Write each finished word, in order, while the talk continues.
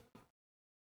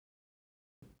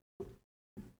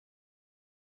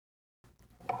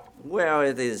Well,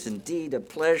 it is indeed a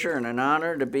pleasure and an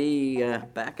honor to be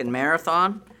back in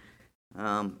Marathon.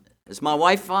 Is my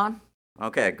wife on?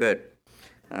 Okay, good.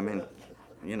 I mean,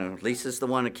 Lisa's the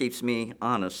one that keeps me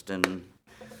honest, and,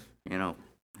 you know,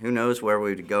 who knows where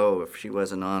we'd go if she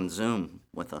wasn't on Zoom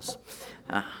with us.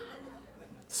 Uh,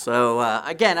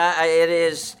 again,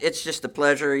 it's just a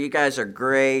pleasure. You guys are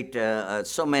great.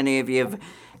 So many of you have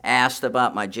asked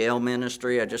about my jail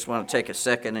ministry. I just want to take a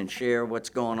second and share what's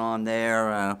going on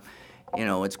there.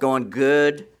 It's going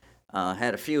good.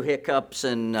 Had a few hiccups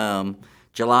in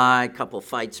July. A couple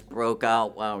fights broke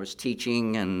out while I was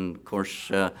teaching, and of course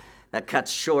that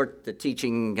cuts short the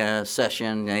teaching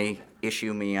session. They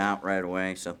issue me out right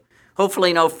away. So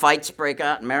hopefully no fights break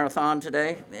out in Marathon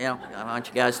today. I want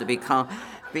you guys to be calm.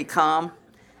 Be calm.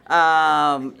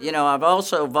 I've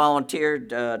also volunteered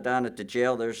down at the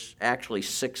jail. There's actually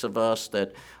 6 of us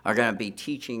that are going to be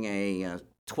teaching a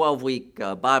 12-week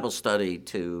Bible study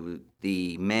to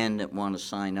the men that want to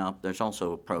sign up. There's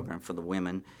also a program for the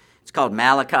women. It's called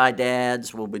Malachi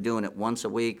Dads. We'll be doing it once a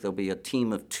week. There'll be a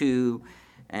team of 2,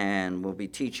 and we'll be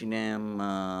teaching them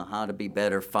how to be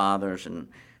better fathers and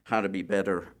how to be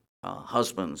better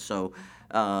husbands. So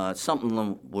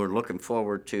something we're looking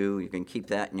forward to. You can keep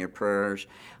that in your prayers.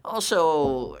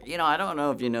 Also, I don't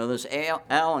know if you know this,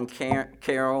 Al and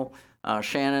Carol,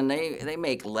 Shannon, they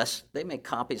make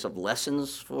copies of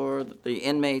lessons for the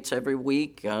inmates every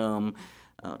week.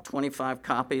 25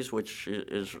 copies, which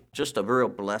is just a real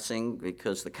blessing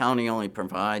because the county only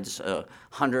provides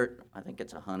 100, I think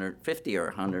it's 150 or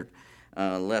 100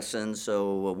 lessons.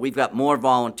 So we've got more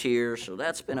volunteers, so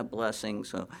that's been a blessing.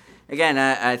 So again,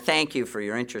 I thank you for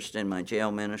your interest in my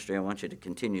jail ministry. I want you to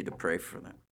continue to pray for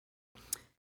them.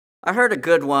 I heard a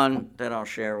good one that I'll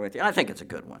share with you. I think it's a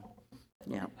good one.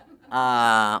 Yeah.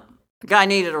 The guy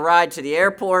needed a ride to the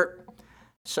airport,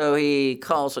 so he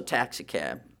calls a taxi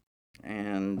cab.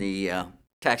 And the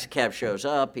taxi cab shows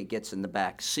up. He gets in the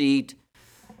back seat.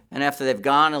 And after they've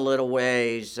gone a little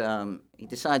ways, he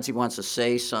decides he wants to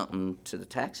say something to the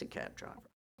taxi cab driver.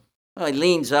 Well, he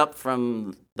leans up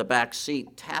from the back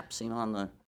seat, taps him on the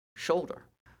shoulder.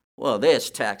 Well,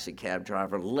 this taxi cab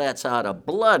driver lets out a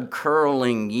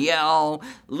blood-curdling yell,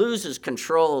 loses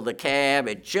control of the cab,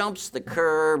 it jumps the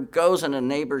curb, goes in a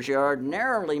neighbor's yard,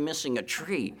 narrowly missing a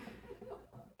tree.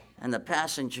 And the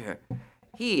passenger,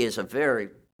 he is a very,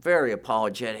 very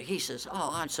apologetic. He says, "Oh,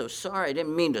 I'm so sorry. I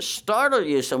didn't mean to startle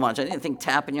you so much. I didn't think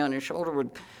tapping you on your shoulder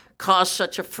would cause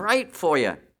such a fright for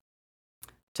you."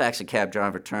 Taxi cab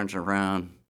driver turns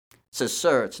around, says,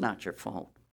 "Sir, it's not your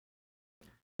fault.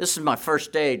 This is my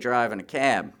first day driving a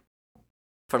cab.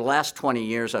 For the last 20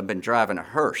 years, I've been driving a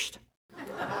hearse."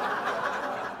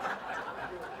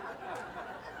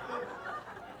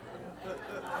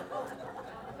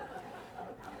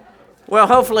 Well,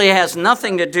 hopefully it has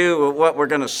nothing to do with what we're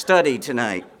going to study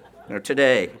tonight or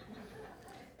today.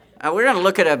 We're going to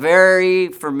look at a very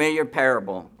familiar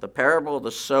parable, the parable of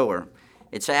the sower.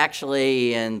 It's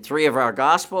actually in 3 of our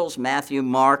Gospels, Matthew,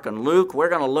 Mark, and Luke. We're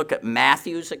going to look at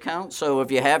Matthew's account. So if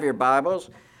you have your Bibles,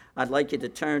 I'd like you to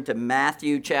turn to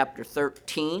Matthew chapter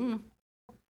 13.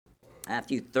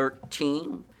 Matthew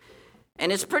 13.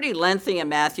 And it's pretty lengthy in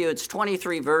Matthew. It's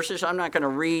 23 verses. I'm not going to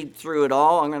read through it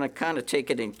all. I'm going to kind of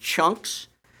take it in chunks.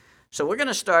 So we're going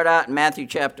to start out in Matthew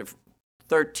chapter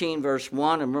 13, verse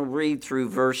 1, and we'll read through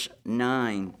verse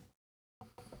 9.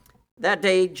 That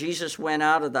day, Jesus went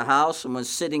out of the house and was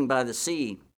sitting by the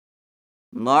sea.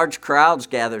 Large crowds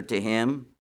gathered to him,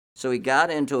 so he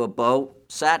got into a boat,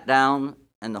 sat down,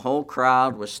 and the whole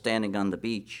crowd was standing on the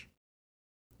beach.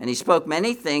 And he spoke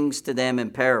many things to them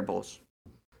in parables,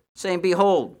 saying,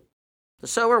 "Behold, the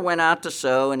sower went out to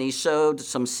sow, and he sowed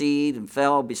some seed and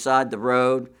fell beside the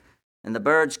road, and the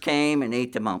birds came and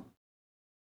ate them up.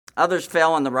 Others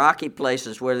fell on the rocky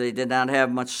places where they did not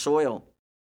have much soil.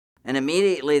 And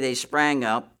immediately they sprang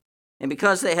up, and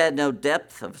because they had no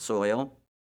depth of soil,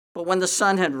 but when the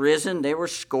sun had risen, they were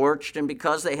scorched, and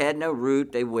because they had no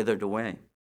root, they withered away.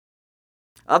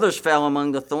 Others fell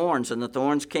among the thorns, and the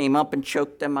thorns came up and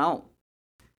choked them out.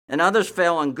 And others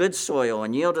fell on good soil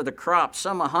and yielded a crop,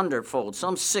 some 100-fold,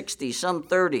 some 60, some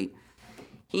 30.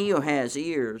 He who has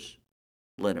ears,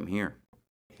 let him hear."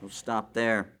 We'll stop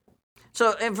there.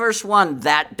 So in verse 1,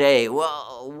 that day.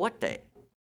 Well, what day?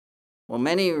 Well,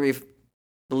 many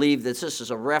believe that this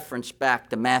is a reference back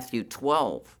to Matthew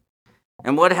 12.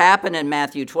 And what happened in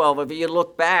Matthew 12, if you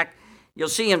look back, you'll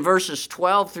see in verses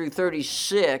 12 through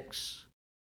 36,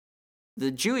 the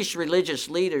Jewish religious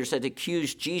leaders had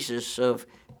accused Jesus of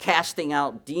casting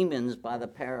out demons by the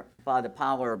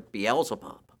power of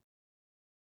Beelzebub.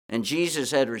 And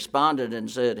Jesus had responded and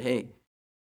said, "Hey,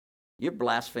 you're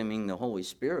blaspheming the Holy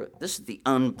Spirit. This is the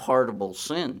unpardonable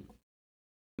sin.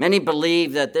 Many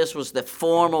believe that this was the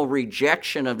formal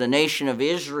rejection of the nation of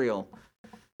Israel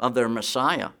of their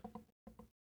Messiah.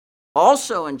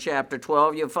 Also in chapter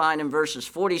 12, you'll find in verses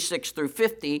 46 through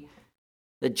 50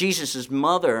 that Jesus'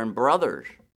 mother and brothers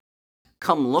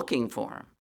come looking for him.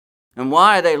 And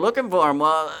why are they looking for him?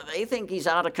 Well, they think he's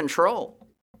out of control.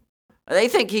 They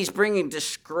think he's bringing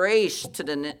disgrace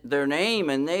to their name,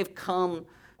 and they've come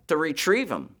to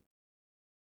retrieve him.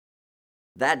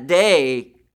 That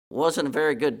day wasn't a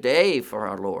very good day for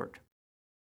our Lord.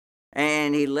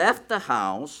 And he left the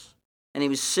house, and he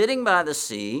was sitting by the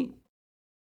sea,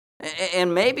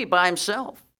 and maybe by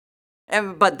himself.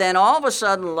 But then all of a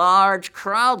sudden, large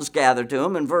crowds gathered to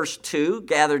him. In verse 2,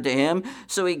 gathered to him.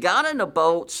 So he got in a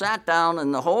boat, sat down,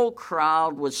 and the whole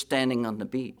crowd was standing on the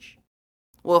beach.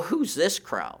 Well, who's this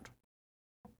crowd?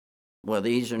 Well,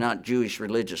 these are not Jewish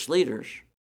religious leaders.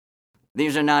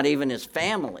 These are not even his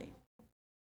family.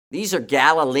 These are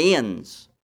Galileans.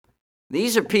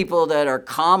 These are people that are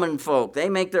common folk. They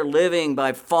make their living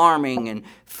by farming and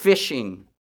fishing.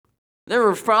 There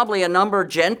was probably a number of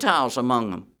Gentiles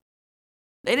among them.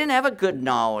 They didn't have a good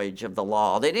knowledge of the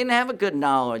law. They didn't have a good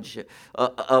knowledge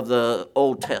of the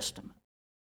Old Testament.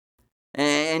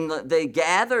 And they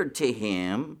gathered to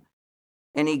him,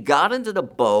 and he got into the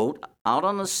boat out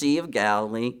on the Sea of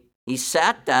Galilee. He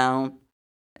sat down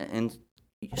and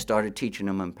he started teaching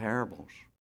them in parables.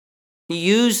 He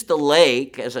used the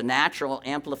lake as a natural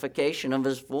amplification of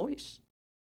his voice.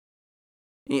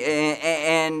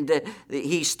 And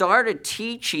he started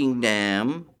teaching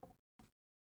them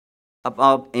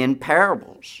about in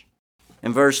parables.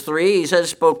 In verse 3, he says,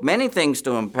 spoke many things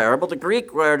to him in parable. The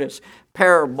Greek word is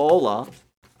parabola.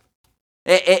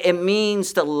 It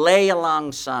means to lay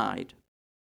alongside.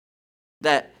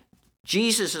 That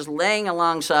Jesus is laying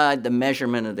alongside the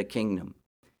measurement of the kingdom.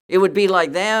 It would be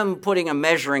like them putting a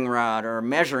measuring rod or a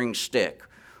measuring stick,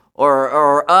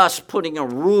 or us putting a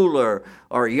ruler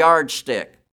or a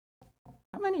yardstick.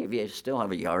 How many of you still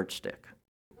have a yardstick?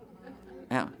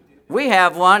 Yeah. We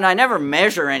have one. I never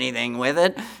measure anything with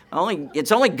it.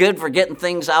 It's only good for getting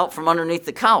things out from underneath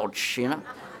the couch, you know.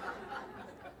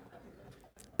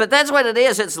 But that's what it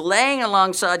is. It's laying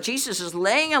alongside. Jesus is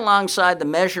laying alongside the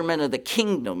measurement of the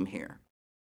kingdom here.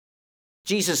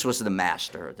 Jesus was the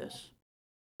master of this.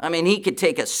 I mean, he could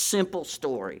take a simple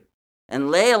story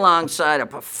and lay alongside a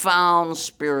profound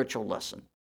spiritual lesson.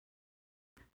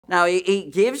 Now, he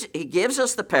gives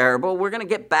us the parable. We're going to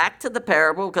get back to the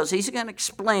parable because he's going to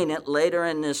explain it later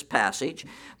in this passage.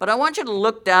 But I want you to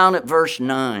look down at verse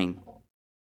 9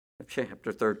 of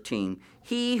chapter 13.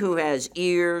 He who has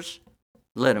ears,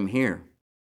 let him hear.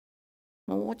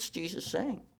 Well, what's Jesus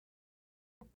saying?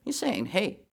 He's saying,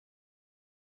 hey,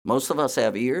 most of us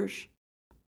have ears.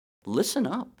 Listen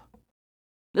up.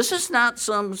 This is not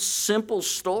some simple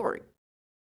story.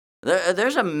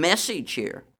 There's a message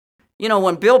here. You know,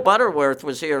 when Bill Butterworth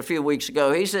was here a few weeks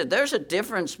ago, he said there's a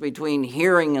difference between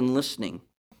hearing and listening.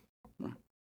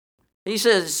 He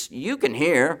says you can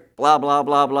hear, blah, blah,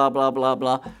 blah, blah, blah, blah,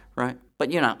 blah, right?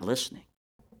 But you're not listening.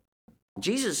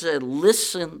 Jesus said,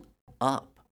 listen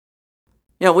up.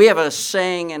 You know, we have a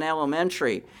saying in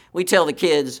elementary. We tell the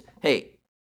kids, hey,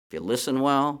 if you listen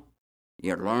well,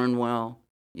 you learn well,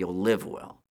 you'll live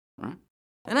well. Right?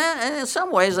 And in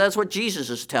some ways, that's what Jesus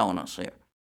is telling us here.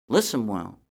 Listen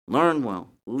well, learn well,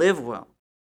 live well.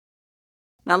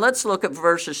 Now let's look at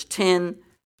verses 10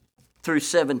 through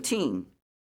 17.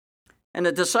 And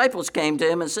the disciples came to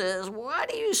him and says, why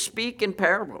do you speak in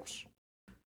parables?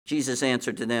 Jesus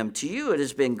answered to them, to you it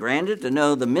has been granted to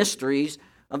know the mysteries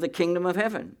of the kingdom of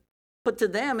heaven, but to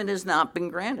them it has not been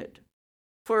granted.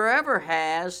 For whoever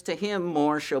has, to him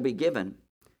more shall be given,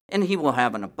 and he will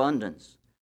have an abundance.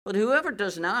 But whoever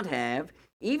does not have,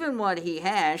 even what he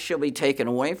has shall be taken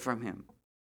away from him.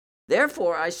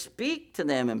 Therefore I speak to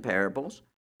them in parables,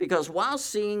 because while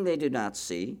seeing they do not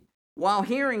see, while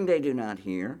hearing they do not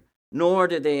hear, nor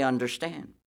do they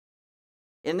understand.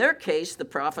 In their case, the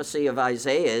prophecy of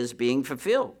Isaiah is being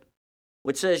fulfilled,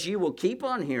 which says, you will keep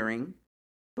on hearing,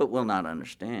 but will not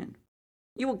understand.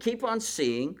 You will keep on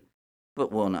seeing,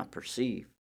 but will not perceive.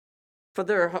 For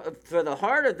the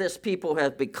heart of this people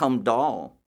has become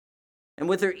dull, and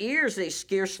with their ears they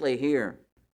scarcely hear.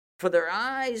 For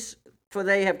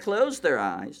they have closed their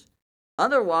eyes.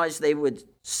 Otherwise they would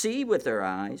see with their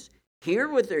eyes, hear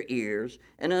with their ears,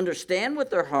 and understand with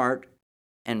their heart,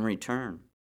 and return,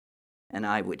 and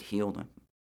I would heal them.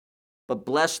 But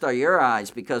blessed are your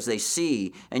eyes because they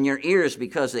see, and your ears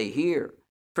because they hear.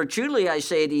 For truly I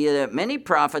say to you that many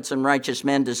prophets and righteous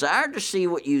men desired to see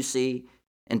what you see,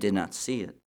 and did not see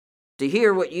it, to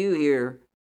hear what you hear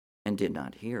and did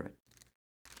not hear it.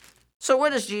 So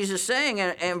what is Jesus saying?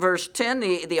 In verse 10,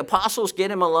 the apostles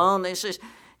get him alone. They says,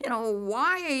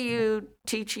 why are you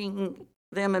teaching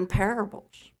them in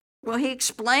parables? Well, he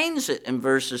explains it in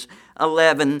verses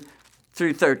 11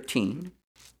 through 13.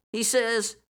 He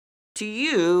says, to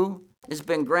you has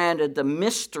been granted the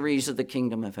mysteries of the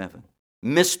kingdom of heaven.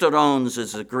 Mysterons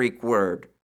is the Greek word.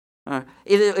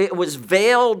 It was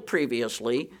veiled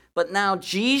previously, but now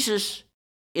Jesus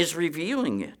is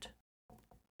revealing it.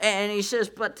 And he says,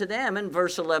 but to them, in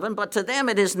verse 11, but to them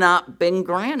it has not been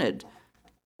granted.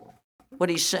 What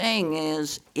he's saying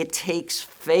is it takes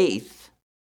faith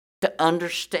to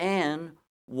understand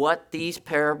what these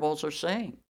parables are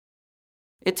saying.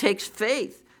 It takes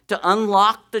faith to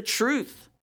unlock the truth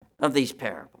of these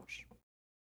parables.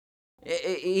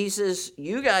 He says,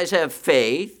 you guys have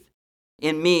faith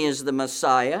in me as the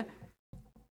Messiah.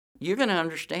 You're going to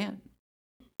understand.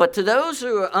 But to those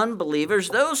who are unbelievers,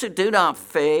 those who do not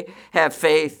have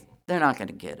faith, they're not going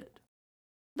to get it.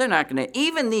 They're not going to.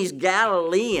 Even these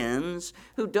Galileans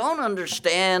who don't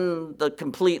understand the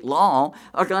complete law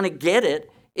are going to get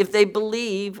it if they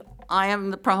believe I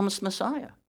am the promised Messiah.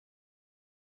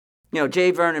 J.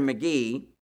 Vernon McGee,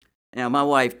 my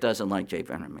wife doesn't like J.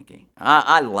 Vernon McGee.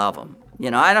 I love him.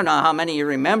 I don't know how many of you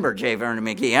remember J. Vernon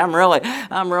McGee.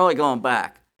 I'm really going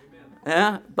back.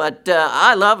 Yeah, but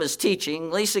I love his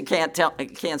teaching. Lisa can't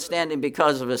stand him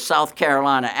because of his South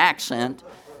Carolina accent.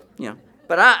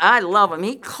 But I love him.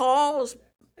 He calls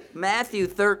Matthew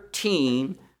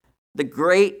 13 the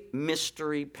great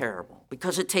mystery parable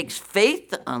because it takes faith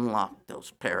to unlock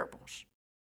those parables.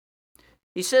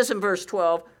 He says in verse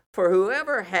 12, for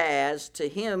whoever has, to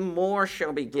him more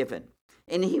shall be given,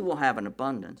 and he will have an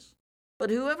abundance. But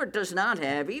whoever does not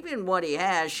have, even what he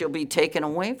has shall be taken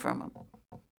away from him.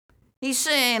 He's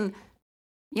saying,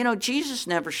 Jesus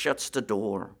never shuts the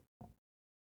door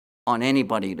on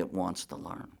anybody that wants to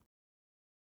learn.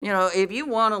 If you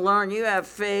want to learn, you have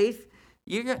faith,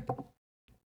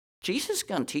 Jesus is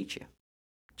going to teach you.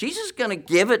 Jesus is going to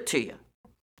give it to you.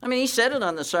 He said it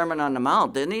on the Sermon on the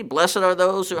Mount, didn't he? Blessed are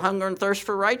those who hunger and thirst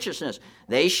for righteousness.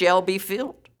 They shall be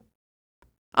filled.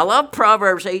 I love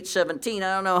Proverbs 8:17.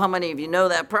 I don't know how many of you know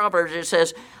that Proverbs. It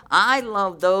says, I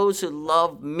love those who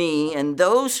love me, and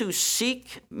those who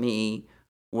seek me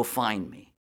will find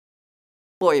me.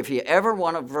 Boy, if you ever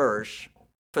want a verse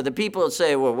for the people that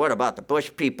say, well, what about the bush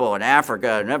people in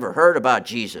Africa? I've never heard about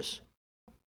Jesus.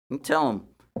 You tell them,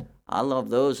 I love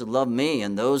those who love me,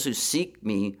 and those who seek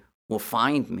me will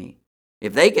find me.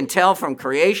 If they can tell from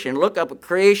creation, look up at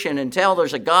creation and tell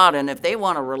there's a God, and if they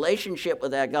want a relationship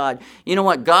with that God, you know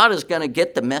what? God is going to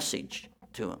get the message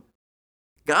to them.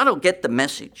 God will get the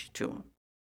message to them.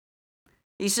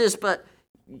 He says, but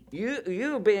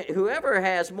whoever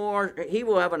has more, he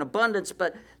will have an abundance.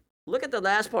 But look at the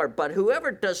last part. But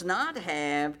whoever does not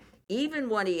have, even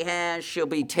what he has shall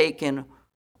be taken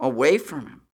away from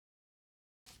him.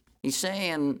 He's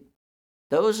saying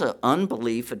those are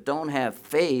unbelief that don't have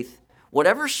faith.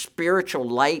 Whatever spiritual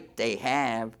light they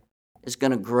have is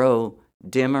going to grow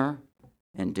dimmer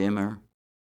and dimmer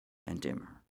and dimmer.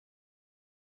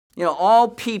 All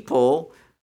people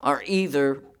are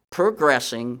either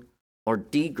progressing or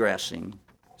degressing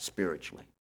spiritually.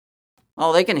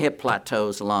 Oh, they can hit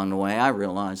plateaus along the way, I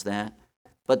realize that.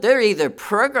 But they're either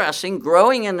progressing,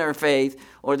 growing in their faith,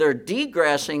 or they're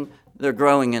degressing, they're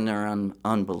growing in their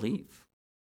unbelief.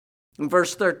 In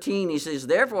verse 13, he says,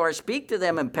 therefore I speak to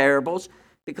them in parables,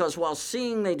 because while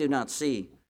seeing they do not see,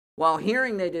 while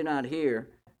hearing they do not hear,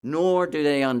 nor do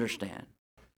they understand.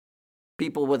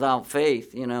 People without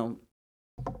faith, they're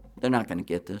not going to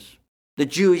get this. The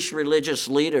Jewish religious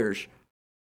leaders,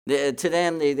 to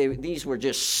them, these were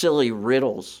just silly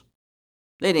riddles.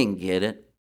 They didn't get it.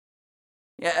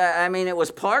 It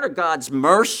was part of God's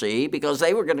mercy because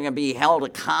they were going to be held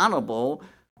accountable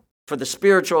for the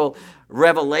spiritual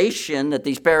revelation that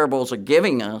these parables are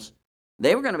giving us.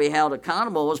 They were going to be held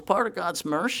accountable as part of God's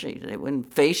mercy. They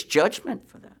wouldn't face judgment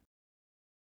for that.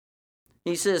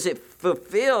 He says it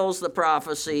fulfills the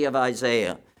prophecy of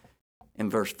Isaiah in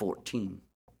verse 14.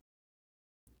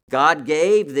 God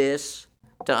gave this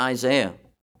to Isaiah.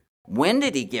 When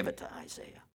did he give it to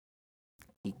Isaiah?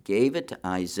 He gave it to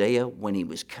Isaiah when he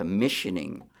was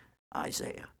commissioning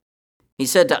Isaiah. He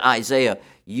said to Isaiah,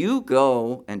 you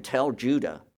go and tell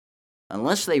Judah,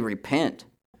 unless they repent,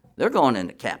 they're going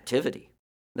into captivity.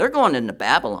 They're going into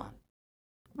Babylon,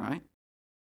 right?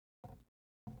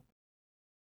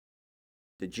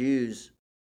 The Jews,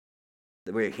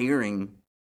 they were hearing,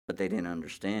 but they didn't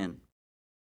understand.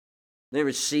 They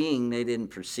were seeing, they didn't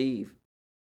perceive.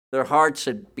 Their hearts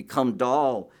had become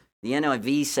dull. The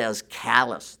NIV says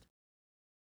calloused.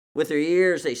 With their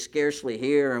ears they scarcely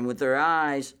hear, and with their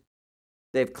eyes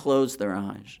they've closed their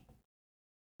eyes.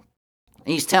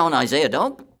 He's telling Isaiah,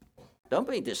 don't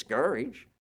be discouraged.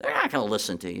 They're not going to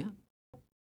listen to you.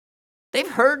 They've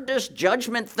heard this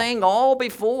judgment thing all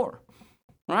before,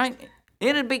 right?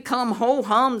 It had become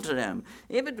ho-hum to them.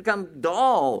 It had become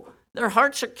dull. Their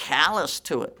hearts are callous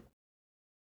to it.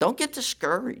 Don't get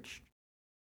discouraged.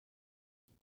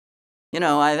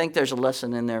 I think there's a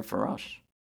lesson in there for us.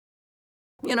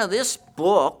 This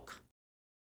book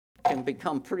can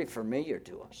become pretty familiar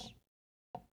to us.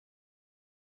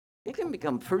 It can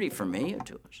become pretty familiar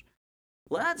to us.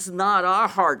 Let's not our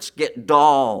hearts get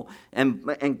dull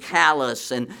and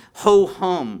callous and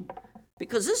ho-hum,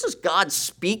 because this is God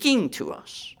speaking to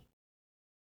us.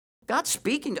 God's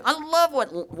speaking. I love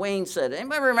what Wayne said.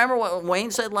 Anybody remember what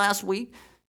Wayne said last week?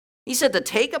 He said to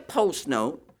take a post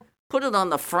note, put it on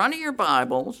the front of your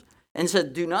Bibles, and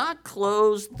said, do not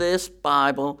close this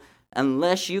Bible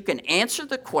unless you can answer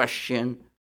the question,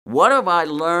 what have I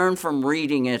learned from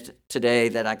reading it today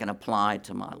that I can apply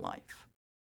to my life?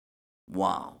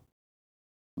 Wow.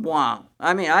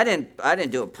 I mean, I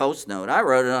didn't do a post note. I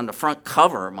wrote it on the front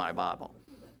cover of my Bible,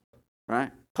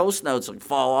 right? Post notes would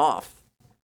fall off.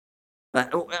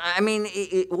 But, I mean,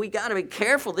 we got to be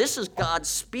careful. This is God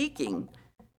speaking.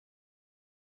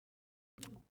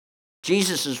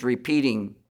 Jesus is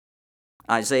repeating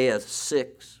Isaiah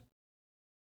 6,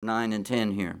 9, and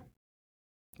 10 here.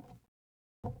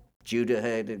 Judah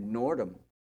had ignored him.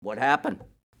 What happened?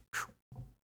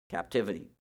 Captivity,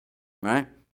 right?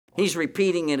 He's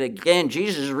repeating it again.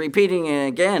 Jesus is repeating it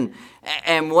again.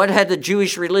 And what had the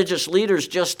Jewish religious leaders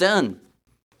just done?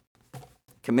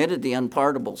 Committed the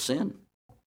unpardonable sin.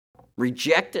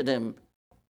 Rejected him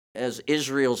as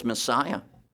Israel's Messiah.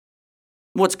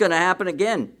 What's going to happen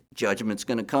again? Judgment's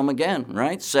going to come again,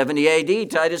 right? 70 AD,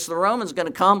 Titus the Roman's going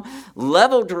to come,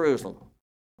 level Jerusalem.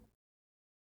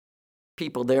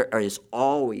 People, there is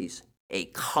always a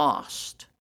cost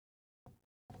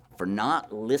for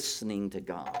not listening to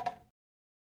God.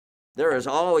 There is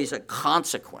always a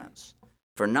consequence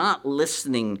for not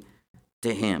listening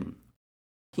to him.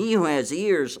 He who has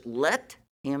ears, let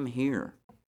him hear.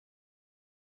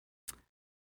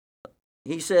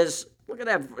 He says, look at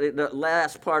that, the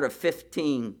last part of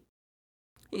 15.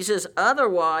 He says,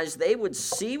 otherwise they would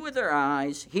see with their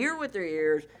eyes, hear with their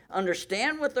ears,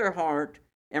 understand with their heart,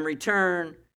 and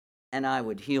return, and I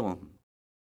would heal them.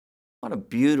 What a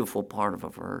beautiful part of a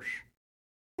verse.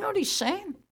 You know what he's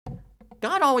saying?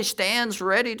 God always stands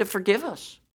ready to forgive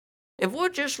us. If we'll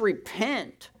just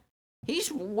repent,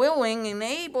 he's willing and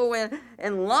able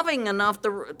and loving enough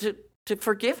to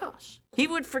forgive us. He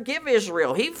would forgive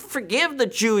Israel. He'd forgive the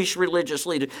Jewish religious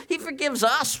leaders. He forgives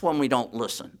us when we don't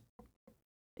listen.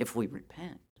 If we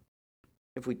repent,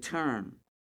 if we turn.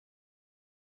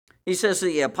 He says to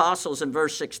the apostles in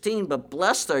verse 16, but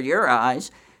blessed are your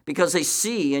eyes because they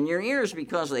see, and your ears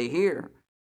because they hear.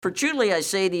 For truly I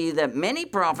say to you that many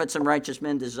prophets and righteous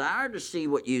men desire to see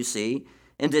what you see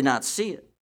and did not see it,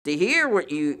 to hear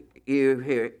what you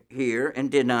hear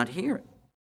and did not hear it.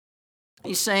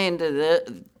 He's saying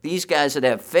to these guys that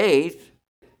have faith,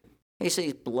 he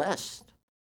says, blessed.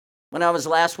 When I was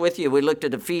last with you, we looked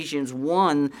at Ephesians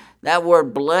 1. That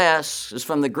word bless is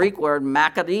from the Greek word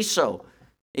makariso.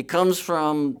 It comes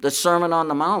from the Sermon on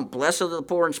the Mount. Blessed are the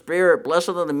poor in spirit, blessed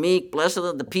are the meek, blessed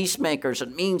are the peacemakers.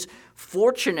 It means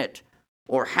fortunate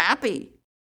or happy.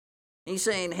 He's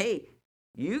saying, hey,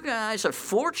 you guys are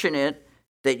fortunate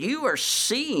that you are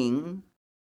seeing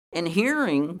and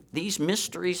hearing these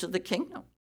mysteries of the kingdom.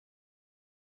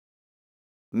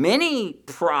 Many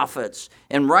prophets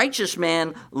and righteous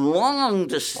men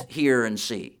longed to hear and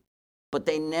see, but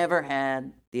they never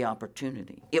had the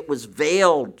opportunity. It was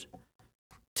veiled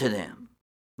to them.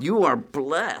 You are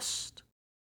blessed.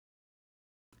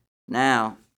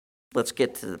 Now, let's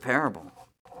get to the parable.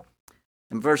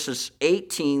 In verses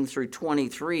 18 through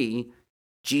 23,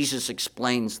 Jesus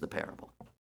explains the parable.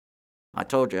 I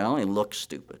told you, I only look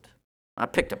stupid. I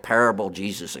picked a parable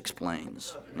Jesus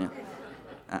explains. Yeah.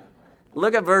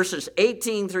 Look at verses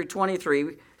 18 through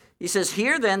 23. He says,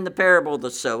 hear then the parable of the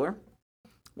sower.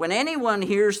 When anyone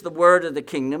hears the word of the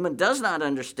kingdom and does not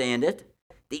understand it,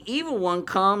 the evil one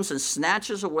comes and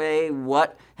snatches away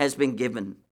what has been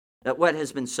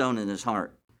sown in his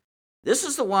heart. This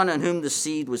is the one on whom the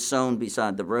seed was sown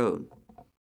beside the road.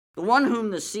 The one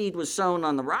whom the seed was sown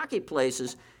on the rocky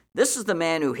places, this is the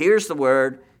man who hears the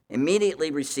word,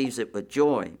 immediately receives it with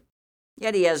joy.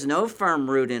 Yet he has no firm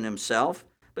root in himself,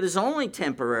 but is only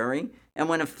temporary, and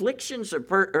when affliction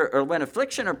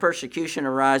or persecution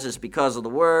arises because of the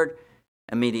word,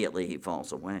 immediately he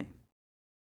falls away.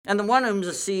 And the one whom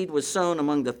the seed was sown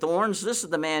among the thorns, this is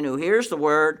the man who hears the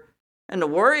word, and the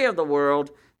worry of the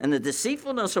world and the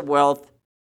deceitfulness of wealth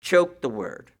choke the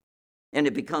word, and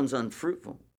it becomes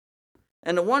unfruitful.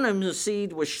 And the one whom the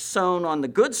seed was sown on the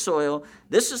good soil,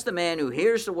 this is the man who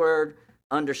hears the word,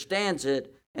 understands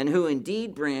it, and who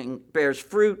indeed bears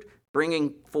fruit,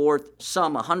 bringing forth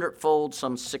some 100-fold,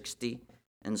 some 60,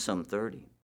 and some 30.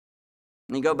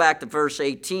 And you go back to verse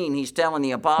 18, he's telling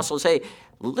the apostles, hey,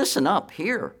 listen up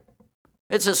here.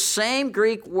 It's the same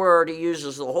Greek word he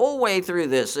uses the whole way through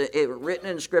this, written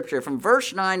in Scripture. From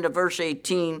verse 9 to verse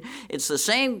 18, it's the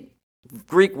same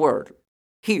Greek word.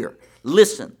 Here,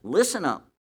 listen up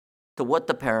to what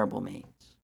the parable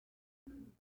means.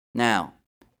 Now,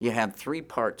 you have three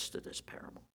parts to this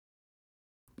parable.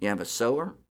 You have a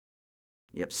sower,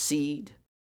 you have seed,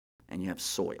 and you have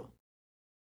soil.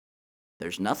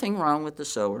 There's nothing wrong with the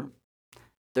sower.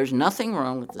 There's nothing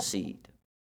wrong with the seed.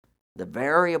 The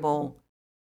variable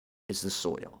is the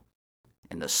soil.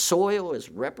 And the soil is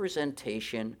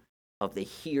representation of the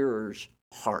hearer's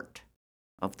heart,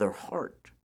 of their heart.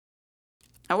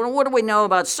 Now, what do we know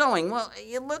about sowing? Well,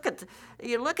 you look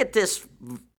at this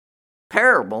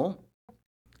parable,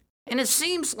 and it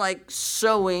seems like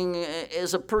sowing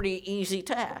is a pretty easy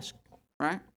task,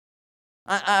 right?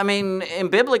 I mean, in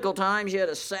biblical times, you had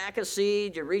a sack of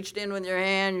seed, you reached in with your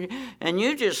hand, and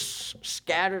you just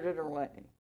scattered it away.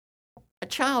 A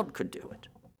child could do it.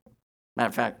 Matter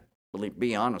of fact,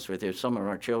 be honest with you, some of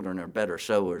our children are better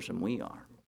sowers than we are.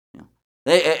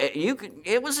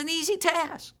 It was an easy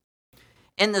task.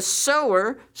 And the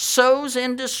sower sows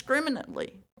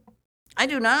indiscriminately. I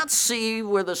do not see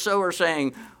where the sower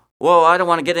saying, whoa, I don't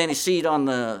want to get any seed on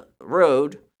the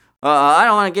road. I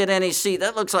don't want to get any seed.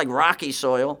 That looks like rocky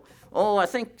soil. Oh, I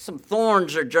think some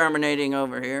thorns are germinating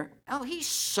over here. Oh, he's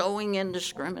sowing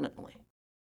indiscriminately.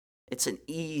 It's an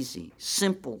easy,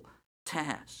 simple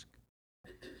task.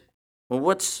 Well,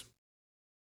 what's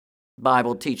the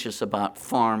Bible teach us about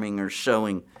farming or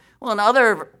sowing? Well, in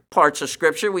other parts of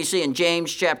Scripture, we see in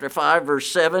James chapter 5,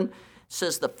 verse 7, it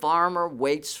says, the farmer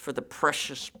waits for the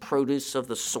precious produce of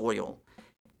the soil,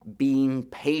 being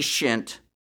patient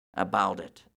about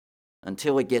it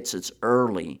until it gets its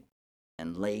early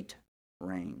and late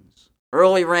rains.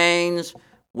 Early rains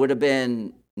would have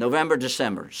been November,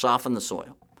 December, soften the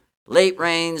soil. Late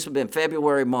rains would have been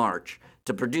February, March,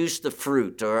 to produce the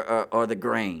fruit or the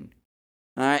grain.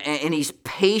 And he's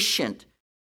patient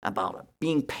about it,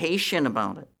 being patient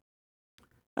about it.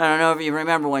 I don't know if you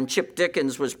remember when Chip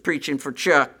Dickens was preaching for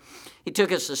Chuck. He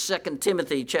took us to 2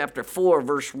 Timothy chapter 4,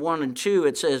 verse 1 and 2.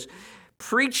 It says,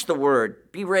 preach the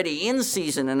word, be ready in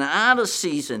season and out of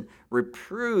season,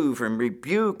 reprove and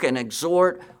rebuke and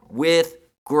exhort with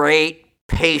great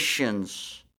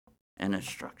patience and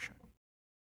instruction.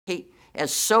 Hey,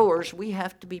 as sowers, we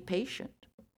have to be patient.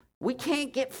 We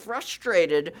can't get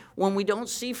frustrated when we don't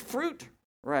see fruit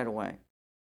right away.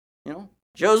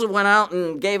 Joseph went out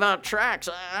and gave out tracts.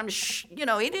 He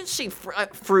didn't see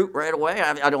fruit right away.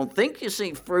 I don't think you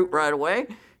see fruit right away,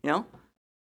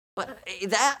 But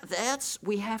that's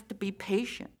we have to be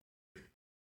patient.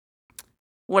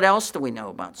 What else do we know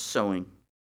about sowing?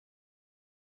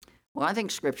 Well, I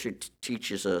think Scripture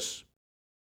teaches us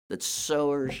that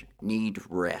sowers need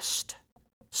rest.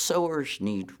 Sowers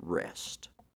need rest.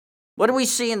 What do we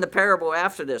see in the parable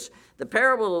after this? The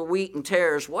parable of wheat and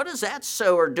tares. What is that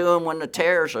sower doing when the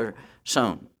tares are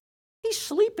sown? He's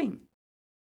sleeping.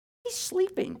 He's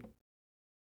sleeping.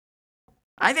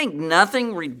 I think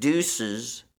nothing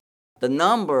reduces the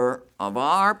number of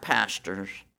our pastors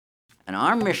and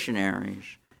our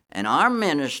missionaries and our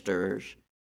ministers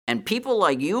and people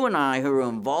like you and I who are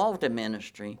involved in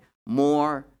ministry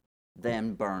more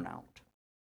than burnout.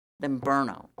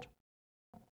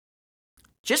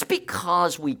 Just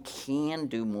because we can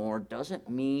do more doesn't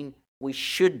mean we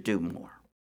should do more.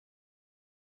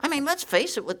 I mean, let's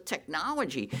face it, with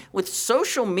technology, with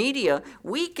social media,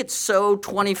 we could sow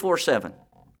 24/7,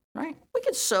 right? We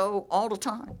could sow all the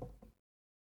time.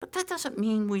 But that doesn't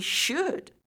mean we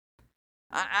should.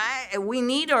 We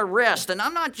need our rest, and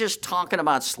I'm not just talking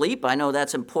about sleep. I know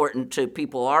that's important to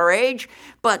people our age,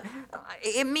 but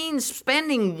it means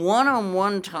spending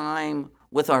one-on-one time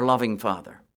with our loving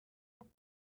Father.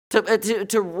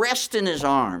 To rest in his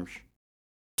arms,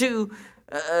 to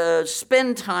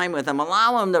spend time with him,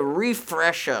 allow him to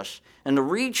refresh us and to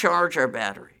recharge our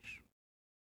batteries.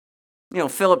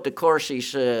 Philip DeCourcy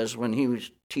says when he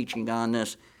was teaching on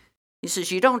this, he says,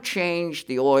 you don't change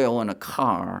the oil in a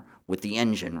car with the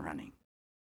engine running.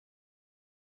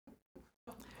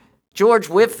 George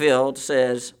Whitfield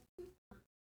says,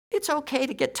 it's okay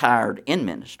to get tired in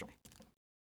ministry.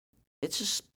 It's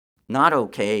just not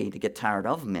okay to get tired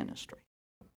of ministry.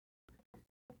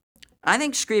 I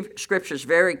think Scripture is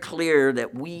very clear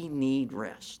that we need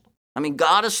rest. I mean,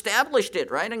 God established it,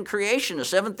 right? In creation, the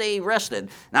seventh day he rested.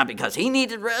 Not because he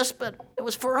needed rest, but it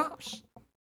was for us.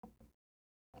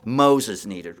 Moses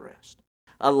needed rest.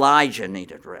 Elijah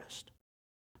needed rest.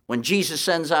 When Jesus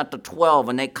sends out the 12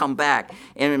 and they come back,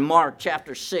 and in Mark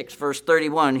chapter 6, verse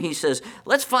 31, he says,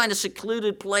 let's find a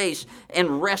secluded place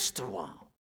and rest a while.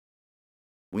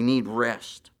 We need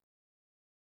rest.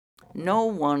 No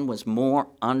one was more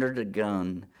under the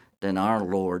gun than our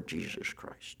Lord Jesus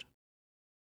Christ.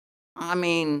 I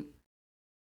mean,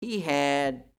 he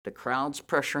had the crowds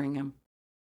pressuring him.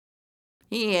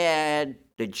 He had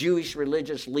the Jewish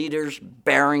religious leaders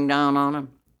bearing down on him.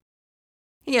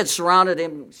 He had surrounded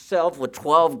himself with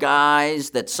 12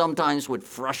 guys that sometimes would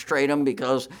frustrate him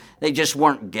because they just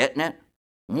weren't getting it.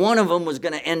 One of them was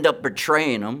going to end up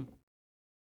betraying him.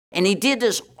 And he did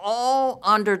this all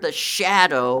under the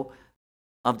shadow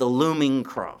of the looming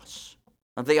cross,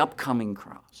 of the upcoming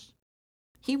cross.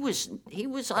 He was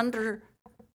under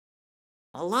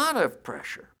a lot of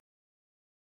pressure.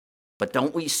 But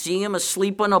don't we see him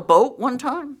asleep on a boat one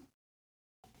time?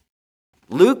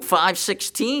 Luke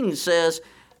 5:16 says,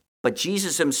 but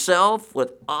Jesus himself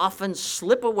would often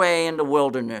slip away in the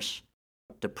wilderness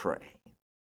to pray.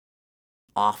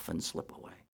 Often slip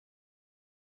away.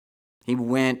 He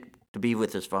went to be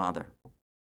with his Father,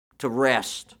 to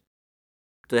rest,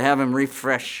 to have him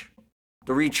refresh,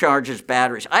 to recharge his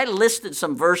batteries. I listed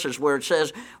some verses where it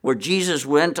says where Jesus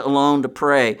went alone to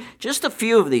pray. Just a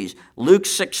few of these. Luke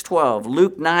 6:12,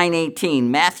 Luke 9:18,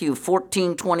 Matthew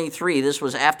 14:23. This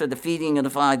was after the feeding of the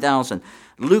 5,000.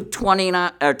 Luke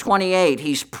 28,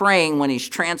 he's praying when he's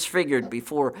transfigured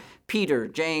before Peter,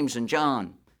 James, and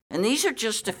John. And these are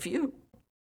just a few.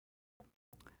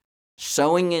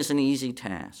 Sowing is an easy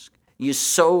task. You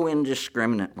sow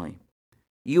indiscriminately.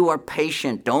 You are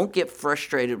patient. Don't get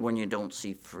frustrated when you don't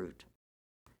see fruit.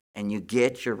 And you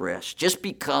get your rest. Just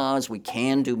because we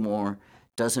can do more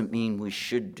doesn't mean we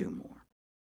should do more.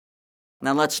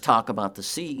 Now let's talk about the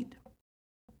seed.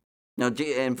 Now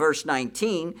in verse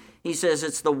 19, he says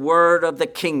it's the word of the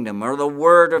kingdom or the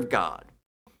word of God.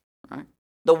 Right?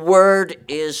 The word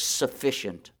is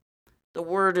sufficient. The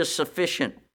word is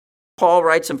sufficient. Paul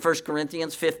writes in 1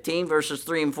 Corinthians 15, verses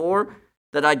 3 and 4,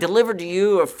 that I delivered to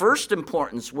you of first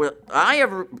importance, what I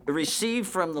have received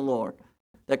from the Lord,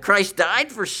 that Christ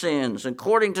died for sins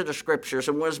according to the Scriptures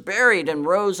and was buried and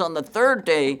rose on the third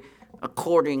day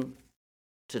according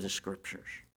to the Scriptures.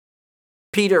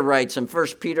 Peter writes in 1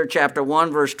 Peter chapter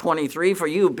 1, verse 23, for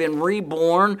you have been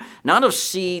reborn, not of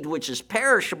seed which is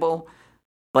perishable,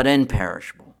 but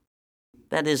imperishable.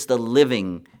 That is the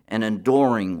living and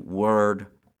enduring Word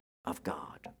of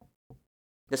God.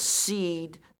 The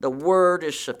seed, the word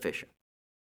is sufficient.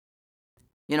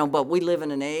 But we live in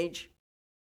an age,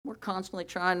 we're constantly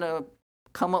trying to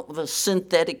come up with a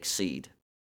synthetic seed,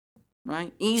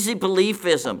 right? Easy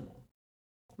beliefism,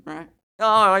 right?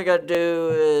 All you got to do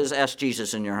is ask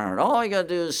Jesus in your heart. All you got to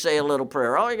do is say a little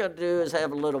prayer. All you got to do is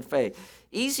have a little faith.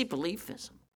 Easy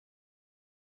beliefism.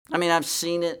 I've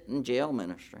seen it in jail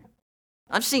ministry.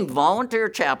 I've seen volunteer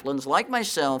chaplains like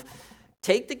myself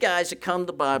take the guys that come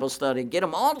to Bible study, get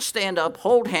them all to stand up,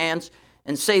 hold hands,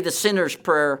 and say the sinner's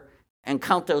prayer, and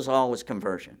count those all as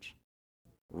conversions.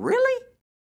 Really?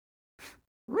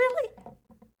 Really?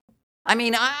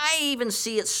 I even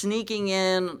see it sneaking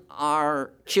in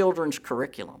our children's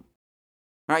curriculum.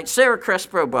 Right? Sarah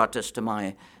Crespo brought this to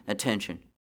my attention.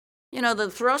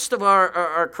 The thrust of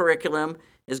our curriculum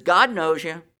is God knows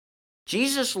you,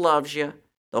 Jesus loves you,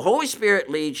 the Holy Spirit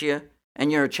leads you,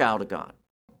 and you're a child of God.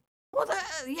 Well,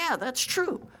 that's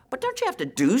true. But don't you have to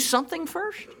do something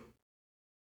first?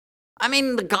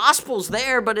 The gospel's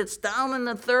there, but it's down in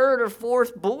the third or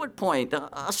fourth bullet point.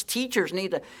 Us teachers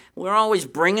we're always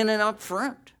bringing it up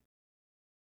front.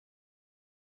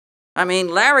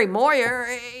 Larry Moyer,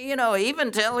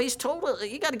 he's told us,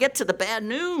 you got to get to the bad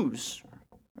news,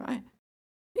 right?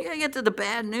 You got to get to the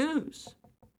bad news.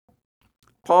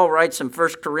 Paul writes in 1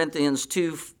 Corinthians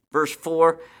 2, verse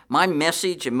 4, my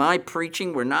message and my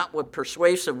preaching were not with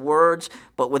persuasive words,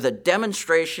 but with a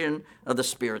demonstration of the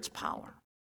Spirit's power.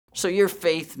 So your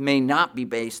faith may not be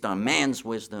based on man's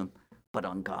wisdom, but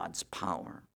on God's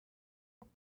power.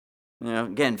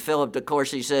 Again, Philip de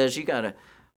Courcy says, we got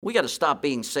to stop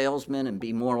being salesmen and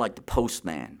be more like the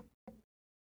postman.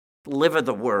 Deliver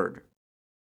the word.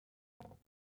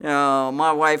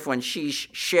 My wife, when she's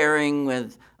sharing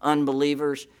with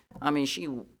unbelievers,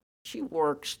 she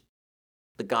works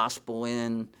the gospel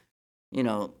in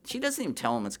She doesn't even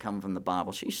tell them it's coming from the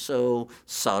Bible. She's so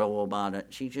subtle about it.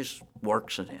 She just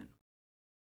works it in.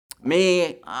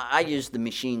 Me, I use the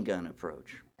machine gun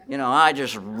approach. I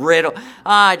just riddle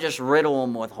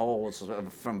them with holes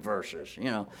from verses.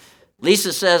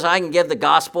 Lisa says I can give the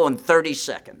gospel in 30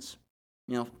 seconds.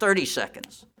 30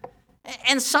 seconds.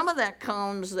 And some of that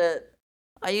comes that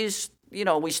I use,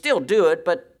 we still do it,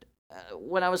 but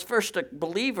when I was first a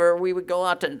believer, we would go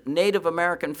out to Native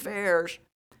American fairs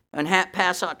and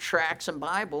pass out tracts and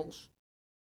Bibles,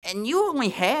 and you only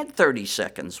had 30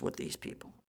 seconds with these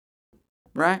people,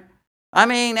 right? I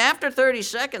mean, after 30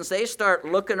 seconds, they start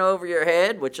looking over your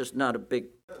head, which is not a big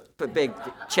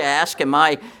task in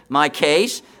my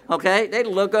case, okay? They'd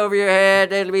look over your head.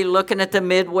 They'd be looking at the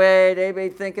midway. They'd be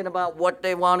thinking about what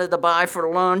they wanted to buy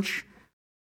for lunch.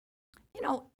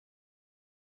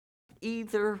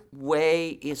 Either way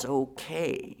is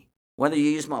okay. Whether you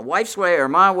use my wife's way or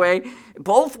my way,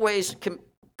 both ways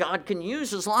God can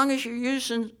use as long as you're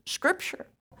using Scripture.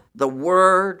 The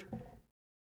Word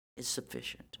is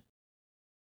sufficient.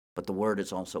 But the Word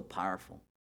is also powerful.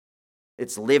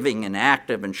 It's living and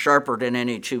active and sharper than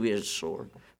any two-edged sword,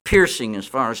 piercing as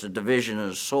far as the division of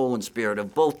the soul and spirit,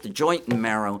 of both the joint and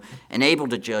marrow, and able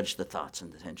to judge the thoughts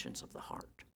and intentions of the heart.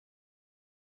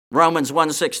 Romans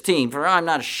 1:16, for I'm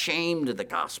not ashamed of the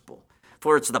gospel,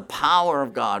 for it's the power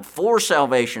of God for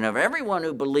salvation of everyone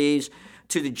who believes,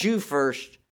 to the Jew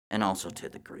first and also to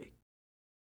the Greek.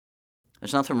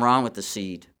 There's nothing wrong with the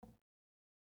seed.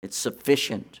 It's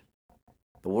sufficient.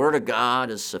 The Word of God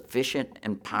is sufficient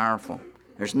and powerful.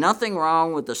 There's nothing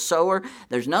wrong with the sower.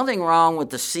 There's nothing wrong with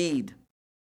the seed.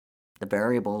 The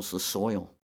variable is the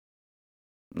soil.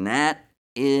 And that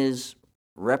is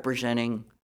representing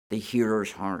the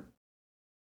hearer's heart.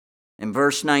 In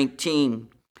verse 19,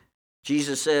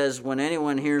 Jesus says, when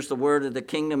anyone hears the word of the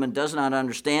kingdom and does not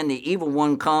understand, the evil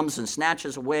one comes and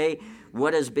snatches away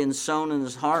what has been sown in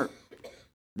his heart.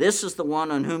 This is the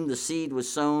one on whom the seed was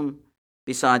sown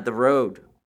beside the road.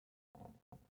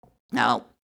 Now,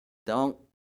 don't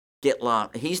get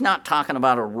lost. He's not talking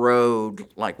about a road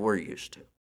like we're used to.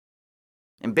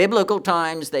 In biblical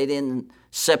times, they didn't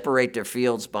separate their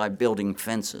fields by building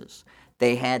fences.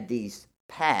 They had these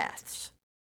paths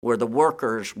where the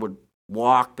workers would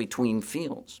walk between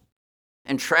fields.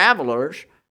 And travelers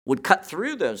would cut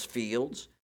through those fields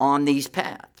on these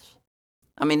paths.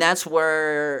 I mean, that's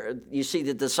where you see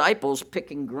the disciples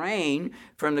picking grain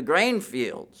from the grain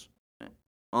fields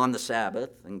on the Sabbath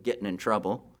and getting in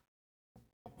trouble.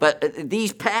 But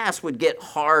these paths would get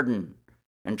hardened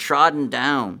and trodden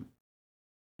down.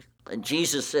 And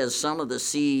Jesus says some of the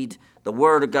seed, the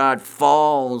word of God,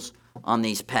 falls on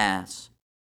these paths.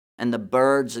 And the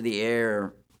birds of the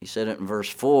air, he said it in verse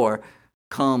 4,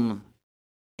 come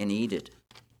and eat it.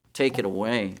 Take it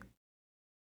away.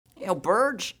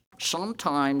 Birds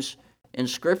sometimes in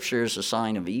Scripture is a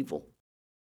sign of evil.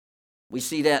 We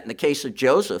see that in the case of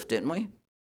Joseph, didn't we?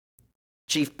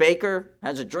 Chief baker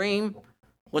has a dream.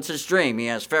 What's his dream? He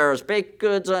has Pharaoh's baked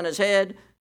goods on his head,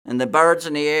 and the birds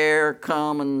in the air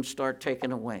come and start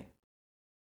taking away.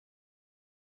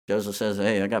 Joseph says,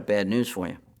 hey, I got bad news for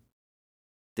you.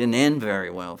 Didn't end very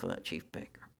well for that chief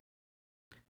baker.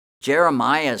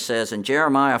 Jeremiah says in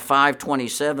Jeremiah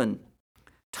 5:27,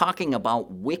 talking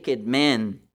about wicked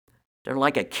men, they're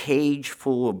like a cage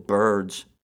full of birds,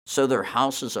 so their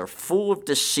houses are full of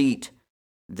deceit,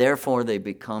 therefore they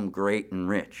become great and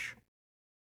rich.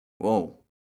 Whoa.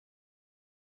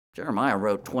 Jeremiah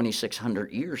wrote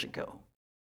 2,600 years ago.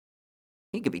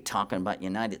 He could be talking about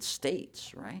United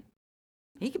States, right?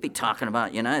 He could be talking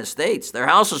about United States. Their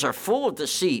houses are full of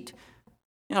deceit.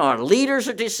 Our leaders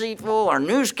are deceitful. Our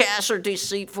newscasts are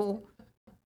deceitful.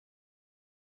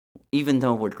 Even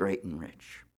though we're great and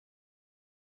rich.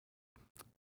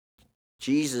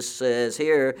 Jesus says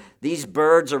here, these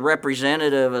birds are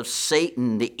representative of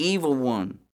Satan, the evil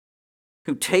one,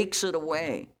 who takes it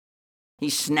away. He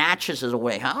snatches it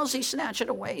away. How does he snatch it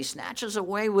away? He snatches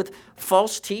away with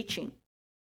false teaching.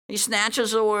 He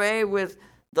snatches away with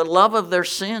the love of their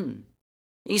sin.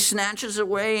 He snatches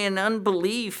away in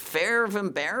unbelief, fear of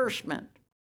embarrassment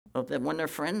of that when their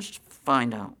friends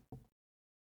find out.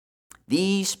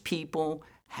 These people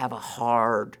have a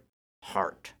hard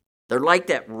heart. They're like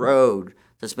that road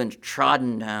that's been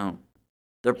trodden down.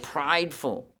 They're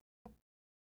prideful,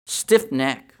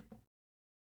 stiff-necked.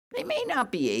 They may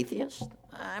not be atheists.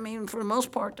 I mean, for the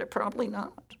most part, they're probably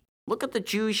not. Look at the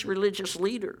Jewish religious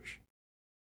leaders.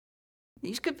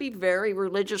 These could be very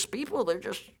religious people. They're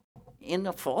just in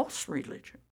a false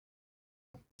religion.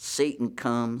 Satan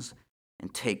comes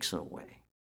and takes it away.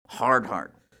 Hard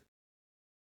heart.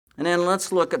 And then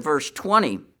let's look at verse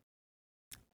 20.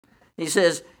 He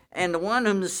says, and the one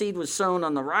whom the seed was sown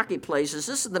on the rocky places,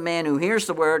 this is the man who hears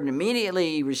the word and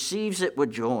immediately receives it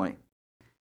with joy.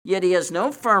 Yet he has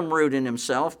no firm root in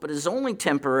himself, but is only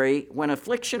temporary. When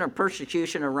affliction or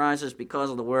persecution arises because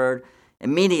of the word,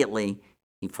 immediately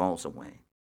he falls away.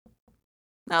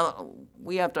 Now,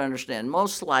 we have to understand,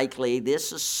 most likely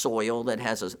this is soil that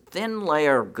has a thin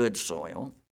layer of good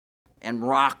soil and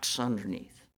rocks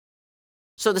underneath.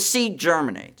 So the seed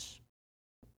germinates.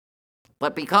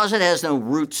 But because it has no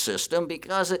root system,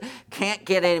 because it can't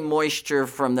get any moisture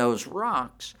from those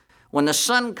rocks, when the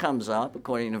sun comes up,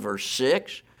 according to verse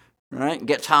 6, right,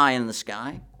 gets high in the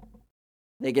sky,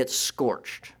 they get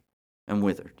scorched and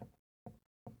withered.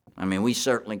 I mean, we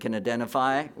certainly can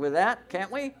identify with that,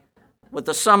 can't we? With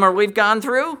the summer we've gone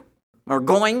through or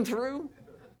going through,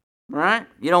 right?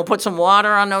 You don't put some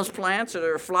water on those plants or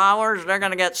their flowers, they're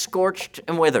going to get scorched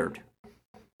and withered.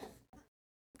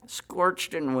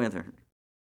 Scorched and withered.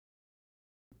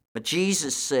 But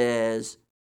Jesus says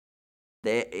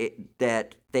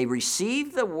that they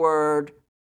receive the word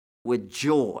with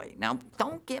joy. Now,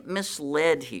 don't get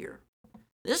misled here.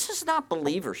 This is not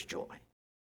believers' joy.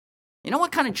 You know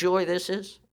what kind of joy this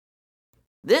is?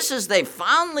 This is they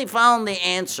finally found the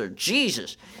answer.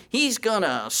 Jesus, he's going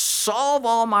to solve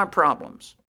all my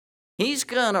problems. He's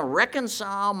going to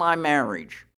reconcile my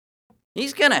marriage.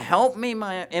 He's going to help me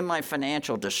in my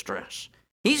financial distress.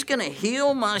 He's going to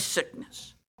heal my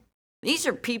sickness. These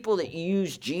are people that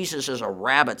use Jesus as a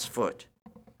rabbit's foot,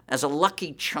 as a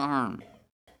lucky charm.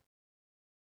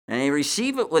 And they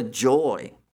receive it with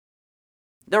joy.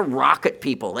 They're rocket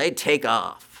people. They take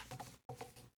off.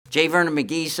 J. Vernon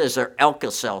McGee says they're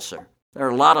Alka-Seltzer. They're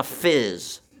a lot of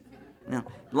fizz. A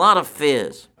lot of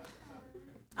fizz.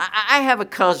 I have a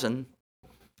cousin.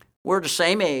 We're the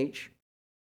same age.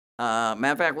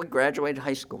 Matter of fact, we graduated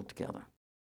high school together.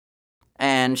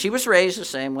 And she was raised the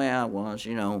same way I was,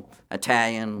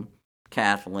 Italian,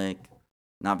 Catholic,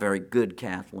 not very good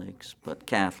Catholics, but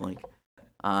Catholic.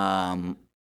 And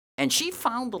she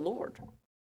found the Lord.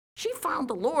 She found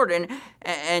the Lord,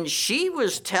 and she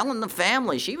was telling the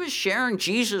family. She was sharing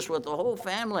Jesus with the whole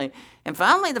family. And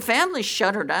finally, the family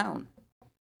shut her down.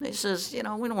 They says, we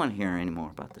don't want to hear any more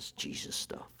about this Jesus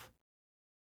stuff.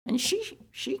 And she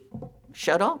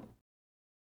shut up.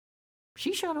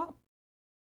 She shut up.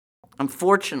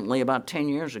 Unfortunately, about 10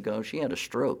 years ago, she had a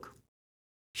stroke.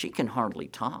 She can hardly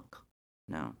talk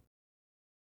now.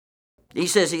 He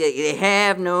says they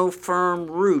have no firm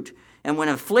root. And when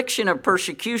affliction or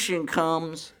persecution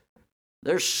comes,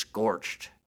 they're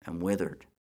scorched and withered.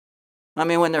 I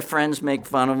mean, when their friends make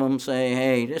fun of them, say,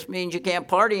 hey, this means you can't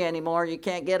party anymore, you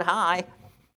can't get high.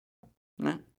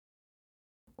 Yeah.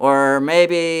 Or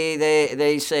maybe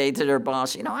they say to their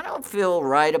boss, I don't feel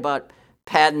right about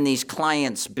padding these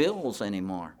clients' bills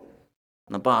anymore.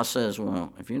 And the boss says,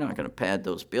 well, if you're not going to pad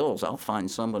those bills, I'll find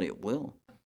somebody that will.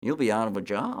 You'll be out of a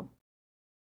job.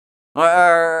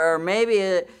 Or maybe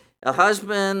a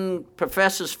husband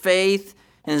professes faith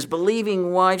and his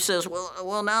believing wife says,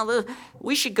 well, now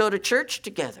we should go to church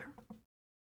together.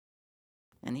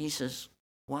 And he says,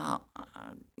 wow,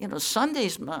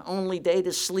 Sunday's my only day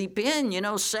to sleep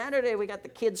in. Saturday we got the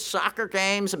kids' soccer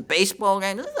games and baseball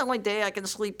games. This is the only day I can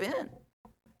sleep in.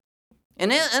 And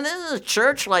this is a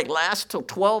church lasts till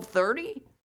 12:30.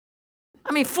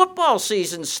 I mean, football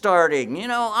season's starting.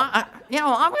 I'm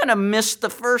going to miss the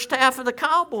first half of the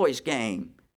Cowboys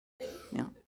game.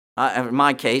 In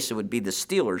my case, it would be the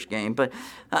Steelers game. But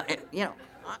I'm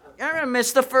going to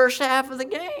miss the first half of the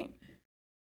game.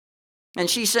 And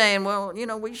she's saying, well,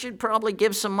 we should probably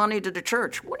give some money to the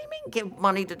church. What do you mean give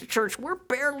money to the church? We're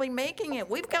barely making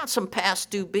it. We've got some past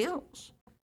due bills.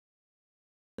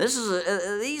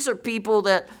 These are people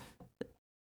that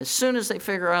as soon as they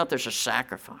figure out there's a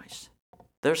sacrifice,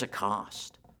 there's a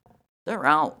cost, they're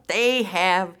out. They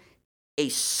have a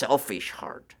selfish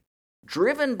heart,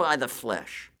 driven by the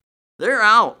flesh. They're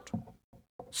out.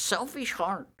 Selfish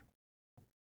heart.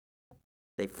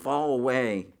 They fall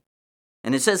away.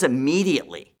 And it says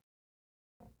immediately.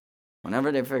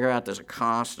 Whenever they figure out there's a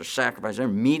cost or sacrifice, they're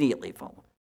immediately fall.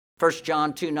 1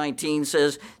 John 2:19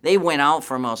 says, they went out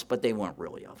from us, but they weren't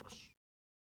really of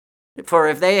us. For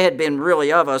if they had been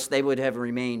really of us, they would have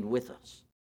remained with us.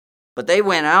 But they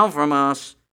went out from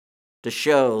us to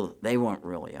show they weren't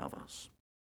really of us.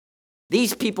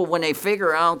 These people, when they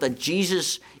figure out that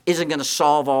Jesus isn't going to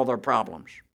solve all their problems,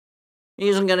 he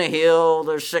isn't going to heal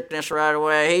their sickness right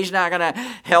away, he's not going to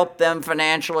help them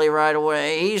financially right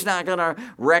away, he's not going to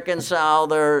reconcile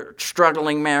their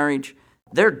struggling marriage,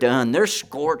 they're done. They're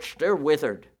scorched. They're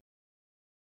withered.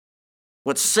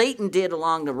 What Satan did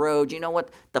along the road, you know what?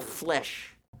 The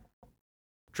flesh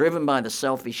driven by the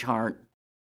selfish heart,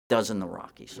 does in the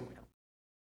rocky soil.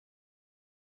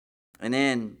 And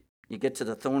then you get to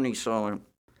the thorny soil.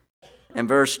 In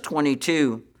verse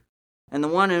 22, and the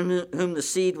one in whom the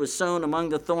seed was sown among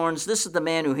the thorns, this is the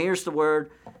man who hears the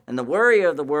word, and the worry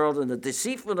of the world and the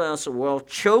deceitfulness of the world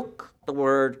choke the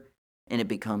word, and it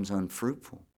becomes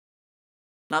unfruitful.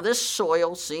 Now, this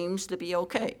soil seems to be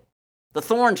okay. The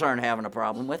thorns aren't having a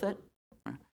problem with it.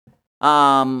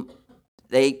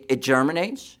 It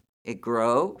germinates, it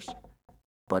grows,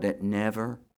 but it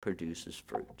never produces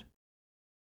fruit.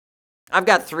 I've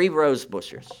got 3 rose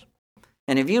bushes.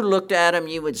 And if you looked at them,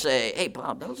 you would say, hey,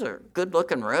 Bob, those are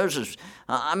good-looking roses.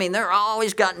 They're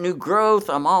always got new growth.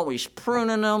 I'm always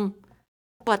pruning them.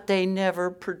 But they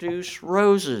never produce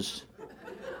roses.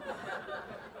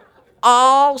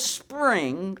 All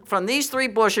spring, from these 3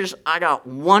 bushes, I got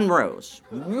 1 rose.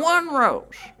 1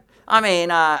 rose. I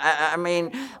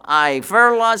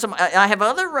fertilize them. I have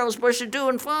other rose bushes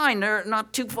doing fine. They're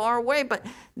not too far away, but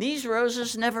these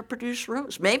roses never produce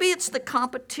roses. Maybe it's the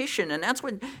competition, and that's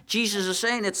what Jesus is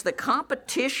saying. It's the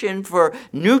competition for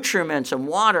nutriments and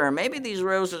water. And maybe these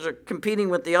roses are competing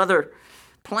with the other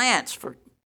plants for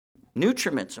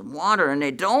nutriments and water, and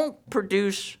they don't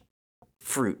produce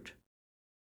fruit.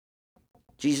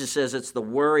 Jesus says it's the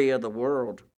worry of the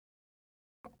world.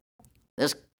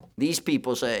 These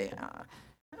people say,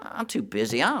 I'm too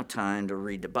busy. I don't have time to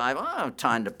read the Bible. I don't have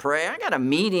time to pray. I got a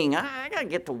meeting. I got to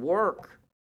get to work.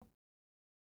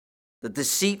 The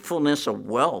deceitfulness of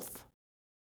wealth.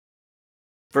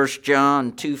 1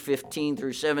 John 2:15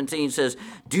 through 17 says,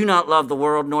 do not love the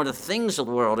world nor the things of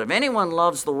the world. If anyone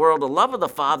loves the world, the love of the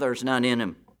Father is not in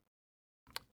him.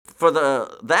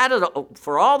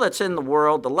 For all that's in the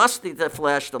world, the lust of the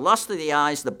flesh, the lust of the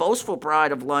eyes, the boastful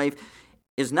pride of life,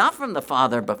 is not from the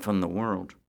Father, but from the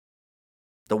world.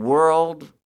 The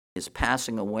world is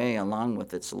passing away along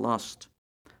with its lust,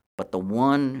 but the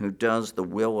one who does the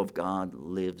will of God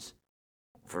lives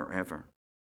forever.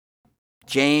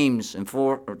 James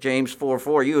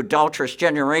 4:4, you adulterous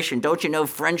generation, don't you know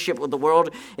friendship with the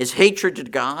world is hatred to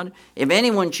God? If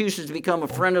anyone chooses to become a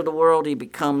friend of the world, he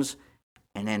becomes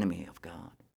an enemy of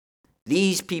God.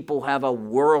 These people have a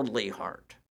worldly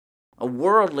heart. A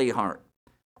worldly heart.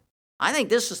 I think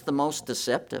this is the most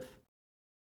deceptive.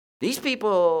 These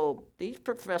people, these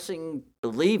professing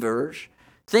believers,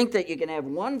 think that you can have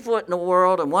 1 foot in the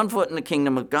world and 1 foot in the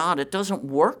kingdom of God. It doesn't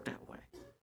work that way.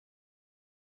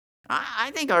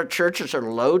 I think our churches are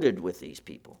loaded with these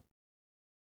people.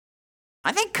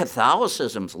 I think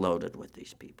Catholicism's loaded with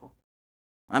these people.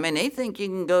 They think you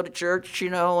can go to church,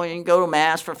 and you can go to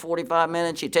Mass for 45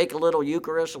 minutes, you take a little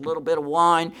Eucharist, a little bit of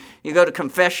wine, you go to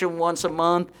confession once a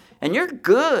month, and you're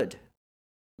good.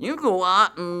 You go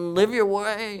out and live your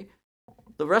way.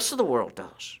 The rest of the world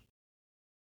does.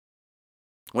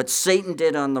 What Satan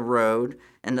did on the road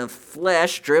and the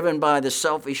flesh, driven by the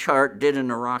selfish heart, did in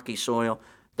the rocky soil,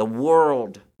 the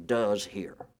world does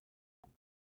here.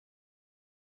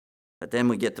 But then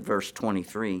we get to verse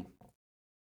 23.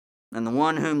 And the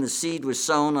one whom the seed was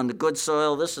sown on the good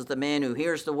soil, this is the man who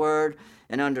hears the word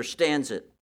and understands it,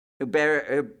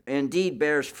 who indeed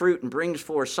bears fruit and brings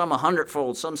forth some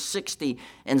 100-fold, some 60,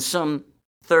 and some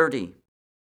 30.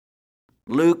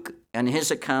 Luke, in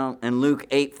his account, in Luke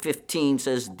 8:15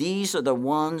 says, these are the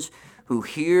ones who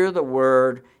hear the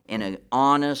word in an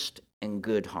honest and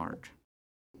good heart.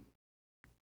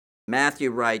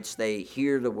 Matthew writes, they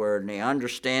hear the word and they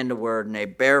understand the word and they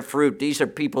bear fruit. These are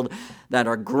people that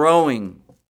are growing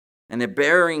and they're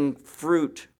bearing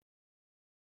fruit.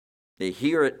 They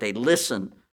hear it, they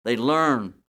listen, they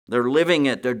learn, they're living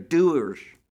it, they're doers.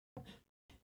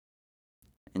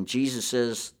 And Jesus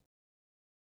says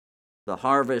the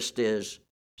harvest is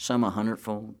some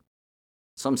 100-fold,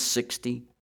 some 60,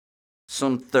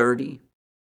 some 30.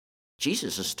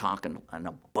 Jesus is talking an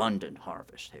abundant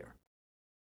harvest here.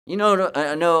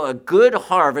 I know a good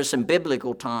harvest in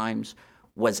biblical times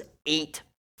was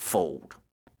 8-fold.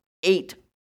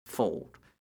 8-fold.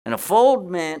 And a fold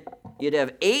meant you'd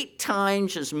have 8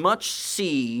 times as much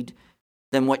seed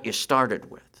than what you started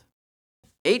with.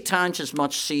 8 times as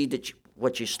much seed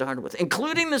what you started with,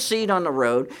 including the seed on the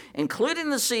road, including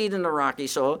the seed in the rocky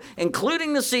soil,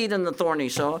 including the seed in the thorny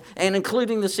soil, and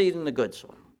including the seed in the good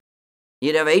soil.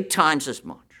 You'd have 8 times as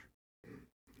much.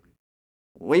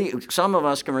 Some of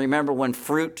us can remember when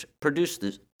fruit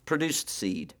produced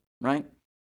seed, right?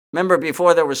 Remember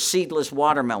before there was seedless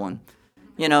watermelon.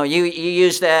 You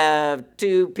used to have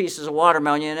 2 pieces of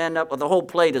watermelon, you'd end up with a whole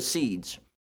plate of seeds.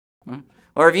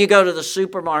 Or if you go to the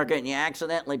supermarket and you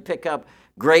accidentally pick up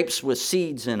grapes with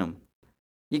seeds in them,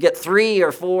 you get 3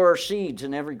 or 4 seeds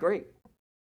in every grape.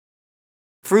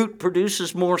 Fruit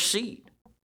produces more seed.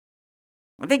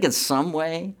 I think in some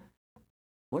way,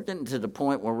 we're getting to the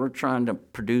point where we're trying to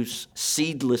produce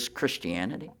seedless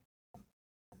Christianity.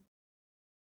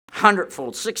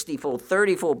 100-fold, 60-fold,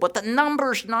 30-fold, but the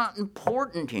number's not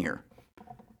important here.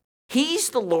 He's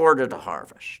the Lord of the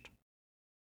harvest.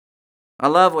 I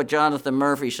love what Jonathan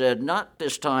Murphy said, not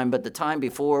this time, but the time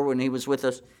before when he was with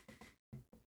us.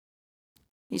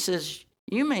 He says,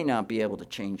 you may not be able to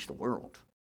change the world,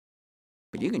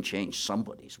 but you can change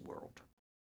somebody's world.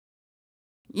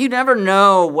 You never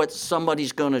know what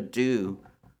somebody's going to do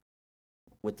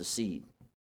with the seed,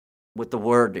 with the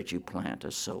word that you plant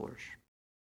as sowers.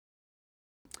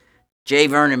 J.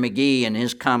 Vernon McGee, in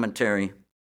his commentary,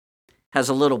 has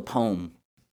a little poem.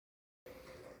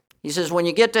 He says, when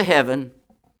you get to heaven,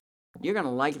 you're going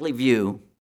to likely view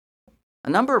a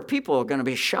number of people are going to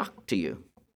be shocked to you.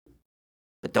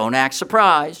 But don't act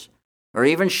surprised or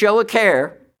even show a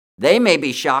care. They may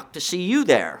be shocked to see you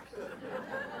there.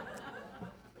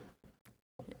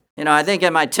 I think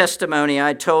in my testimony,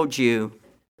 I told you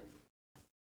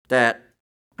that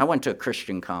I went to a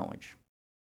Christian college.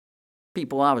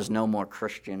 People, I was no more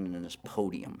Christian than this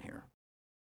podium here.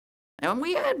 And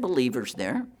we had believers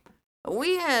there.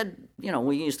 We had,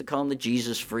 we used to call them the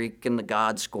Jesus freak and the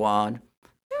God squad.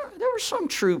 There were some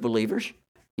true believers.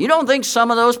 You don't think some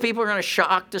of those people are going to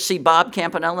shock to see Bob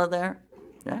Campanella there?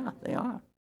 Yeah, they are.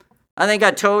 I think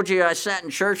I told you I sat in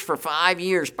church for 5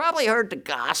 years, probably heard the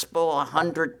gospel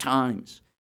 100 times.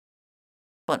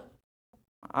 But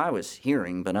I was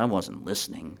hearing, but I wasn't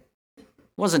listening. It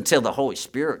wasn't until the Holy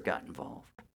Spirit got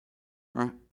involved.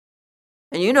 Right?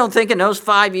 And you don't think in those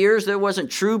 5 years there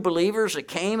wasn't true believers that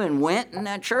came and went in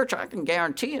that church? I can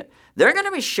guarantee you. They're going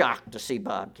to be shocked to see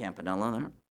Bob Campanella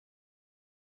there.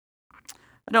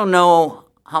 I don't know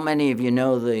how many of you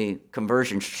know the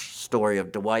conversion story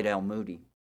of Dwight L. Moody.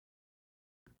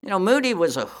 Moody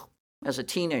was, as a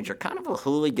teenager, kind of a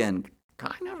hooligan,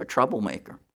 kind of a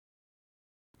troublemaker.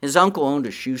 His uncle owned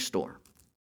a shoe store.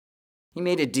 He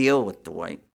made a deal with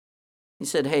Dwight. He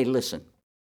said, hey, listen,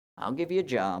 I'll give you a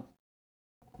job.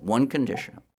 One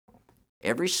condition.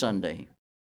 Every Sunday,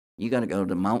 you got to go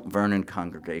to Mount Vernon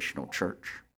Congregational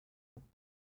Church.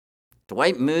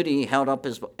 Dwight Moody held up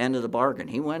his end of the bargain.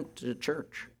 He went to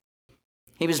church.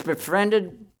 He was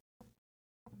befriended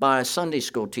by a Sunday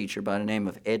school teacher by the name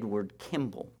of Edward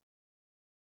Kimball.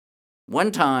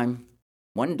 One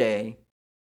day,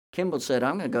 Kimball said,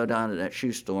 I'm going to go down to that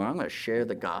shoe store. I'm going to share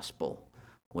the gospel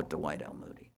with Dwight L.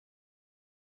 Moody.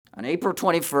 On April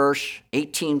 21st,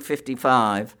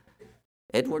 1855,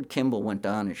 Edward Kimball went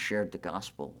down and shared the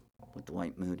gospel with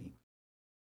Dwight Moody.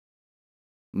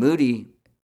 Moody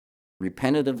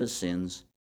repented of his sins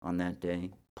on that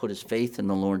day, put his faith in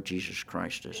the Lord Jesus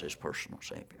Christ as his personal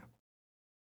Savior.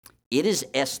 It is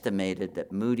estimated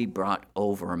that Moody brought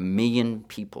over 1 million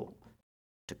people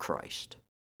to Christ.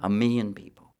 1 million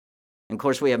people. And of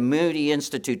course, we have Moody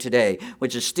Institute today,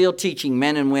 which is still teaching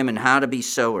men and women how to be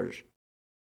sowers.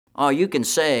 Oh, you can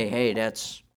say, hey,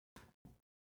 that's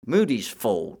Moody's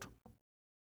fold.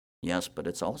 Yes, but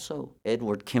it's also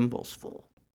Edward Kimball's fold.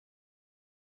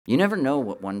 You never know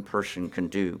what one person can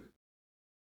do.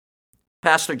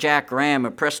 Pastor Jack Graham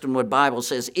of Prestonwood Bible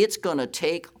says it's going to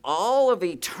take all of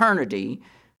eternity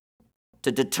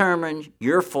to determine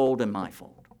your fold and my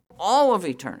fold. All of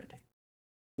eternity.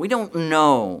 We don't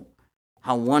know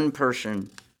what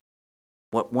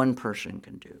one person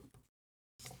can do.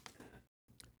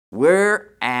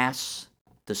 We're asked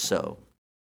to sow.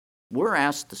 We're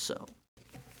asked to sow.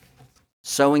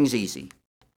 Sowing's easy.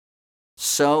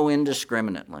 Sow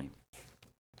indiscriminately.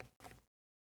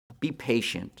 Be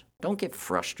patient. Don't get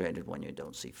frustrated when you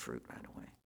don't see fruit right away.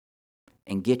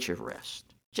 And get your rest.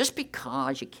 Just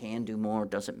because you can do more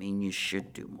doesn't mean you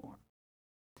should do more.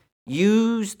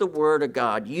 Use the Word of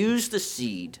God. Use the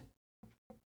seed.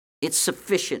 It's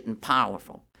sufficient and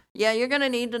powerful. Yeah, you're going to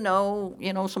need to know,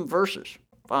 some verses.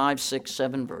 5, 6,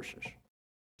 7 verses.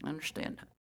 I understand that.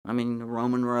 The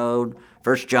Roman Road,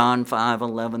 1 John 5,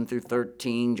 11 through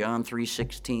 13, John 3,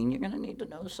 16. You're going to need to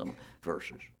know some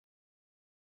verses.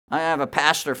 I have a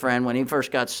pastor friend, when he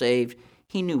first got saved,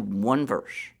 he knew one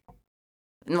verse.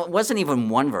 And it wasn't even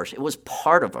one verse. It was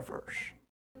part of a verse.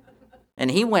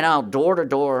 And he went out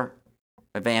door-to-door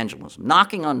evangelism,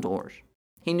 knocking on doors.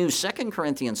 He knew 2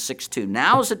 Corinthians 6:2.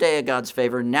 Now's the day of God's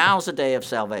favor. Now's the day of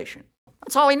salvation.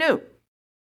 That's all he knew.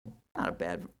 Not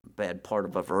a bad part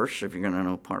of a verse if you're going to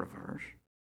know part of a verse.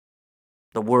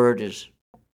 The word is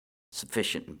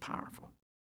sufficient and powerful.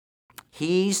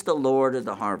 He's the Lord of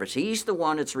the harvest. He's the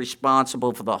one that's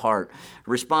responsible for the heart,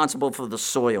 responsible for the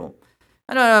soil.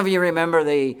 I don't know if you remember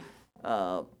the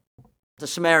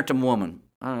Samaritan woman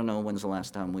I don't know when's the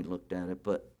last time we looked at it,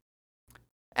 but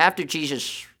after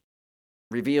Jesus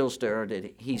reveals to her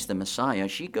that he's the Messiah,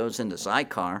 she goes into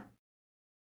Sychar,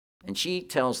 and she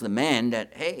tells the men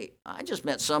that, hey, I just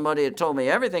met somebody that told me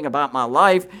everything about my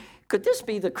life. Could this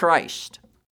be the Christ?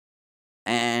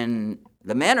 And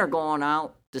the men are going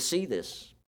out to see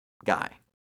this guy.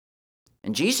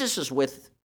 And Jesus is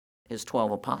with his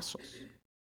 12 apostles.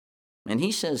 And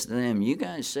he says to them, you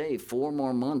guys say 4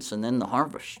 more months and then the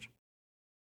harvest.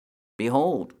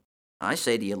 Behold, I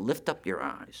say to you, lift up your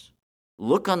eyes.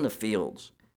 Look on the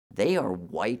fields. They are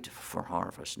white for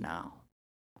harvest now.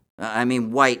 I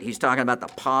mean white, he's talking about the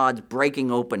pods breaking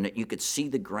open that you could see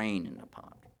the grain in the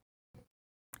pod.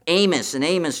 Amos, in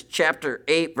Amos chapter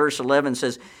 8, verse 11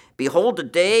 says, behold, the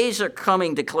days are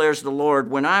coming, declares the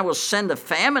Lord, when I will send a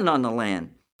famine on the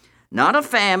land. Not a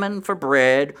famine for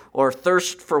bread or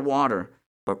thirst for water,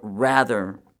 but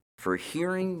rather for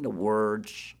hearing the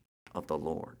words of the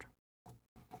Lord.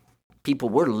 People,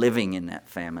 we're living in that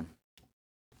famine.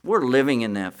 We're living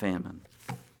in that famine.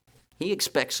 He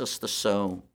expects us to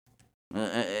sow.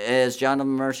 As John of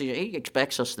Mercy, he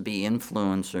expects us to be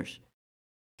influencers.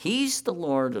 He's the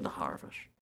Lord of the harvest.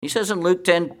 He says in Luke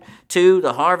 10:2,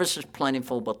 the harvest is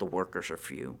plentiful, but the workers are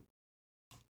few.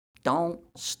 Don't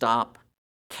stop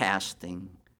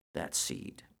casting that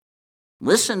seed.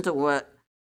 Listen to what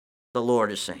the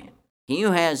Lord is saying. He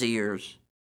who has ears,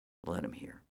 let him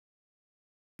hear.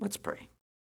 Let's pray.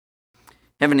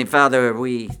 Heavenly Father,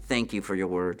 we thank you for your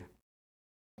word.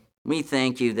 We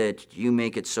thank you that you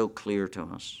make it so clear to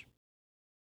us.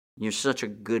 You're such a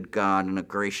good God and a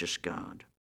gracious God.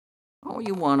 All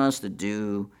you want us to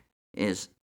do is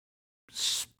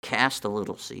cast a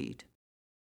little seed.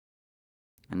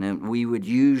 And that we would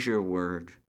use your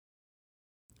word,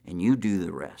 and you do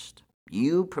the rest.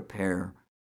 You prepare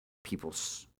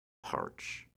people's hearts.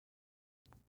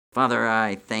 Father,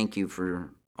 I thank you for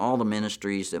all the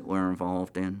ministries that we're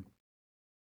involved in.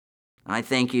 I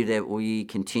thank you that we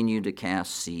continue to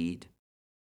cast seed.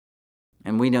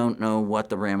 And we don't know what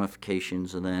the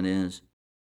ramifications of that is.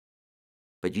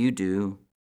 But you do.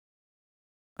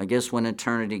 I guess when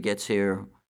eternity gets here,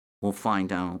 we'll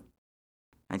find out.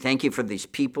 I thank you for these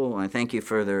people. I thank you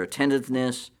for their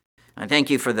attentiveness. I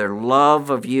thank you for their love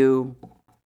of you.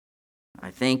 I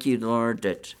thank you, Lord,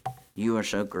 that you are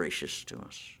so gracious to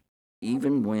us,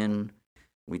 even when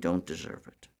we don't deserve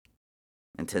it.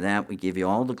 And to that we give you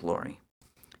all the glory.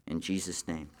 In Jesus'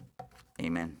 name,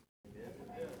 amen.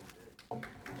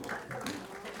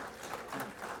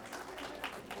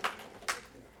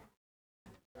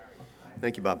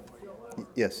 Thank you, Bob.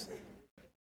 Yes.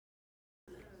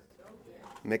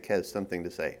 Mick has something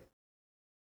to say.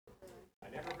 I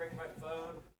never bring my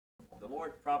phone. The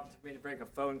Lord prompted me to bring a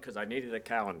phone because I needed a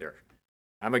calendar.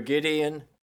 I'm a Gideon,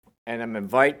 and I'm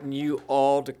inviting you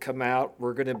all to come out.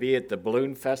 We're going to be at the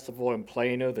Balloon Festival in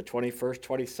Plano the 21st,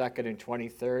 22nd, and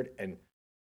 23rd, and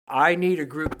I need a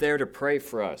group there to pray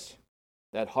for us,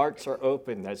 that hearts are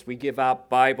open as we give out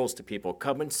Bibles to people.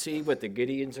 Come and see what the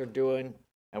Gideons are doing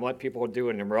and what people are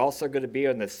doing. And we're also going to be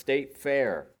on the State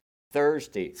Fair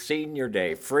Thursday, Senior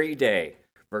Day, Free Day.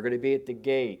 We're going to be at the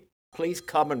gate. Please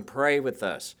come and pray with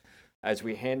us as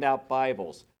we hand out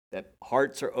Bibles, that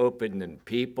hearts are open and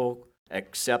people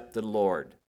accept the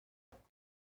Lord.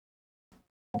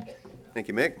 Thank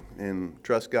you, Mick, and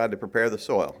trust God to prepare the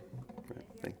soil.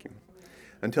 Thank you.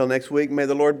 Until next week, may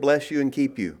the Lord bless you and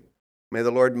keep you. May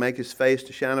the Lord make his face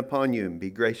to shine upon you and be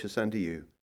gracious unto you.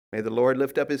 May the Lord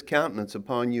lift up his countenance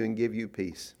upon you and give you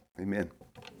peace. Amen.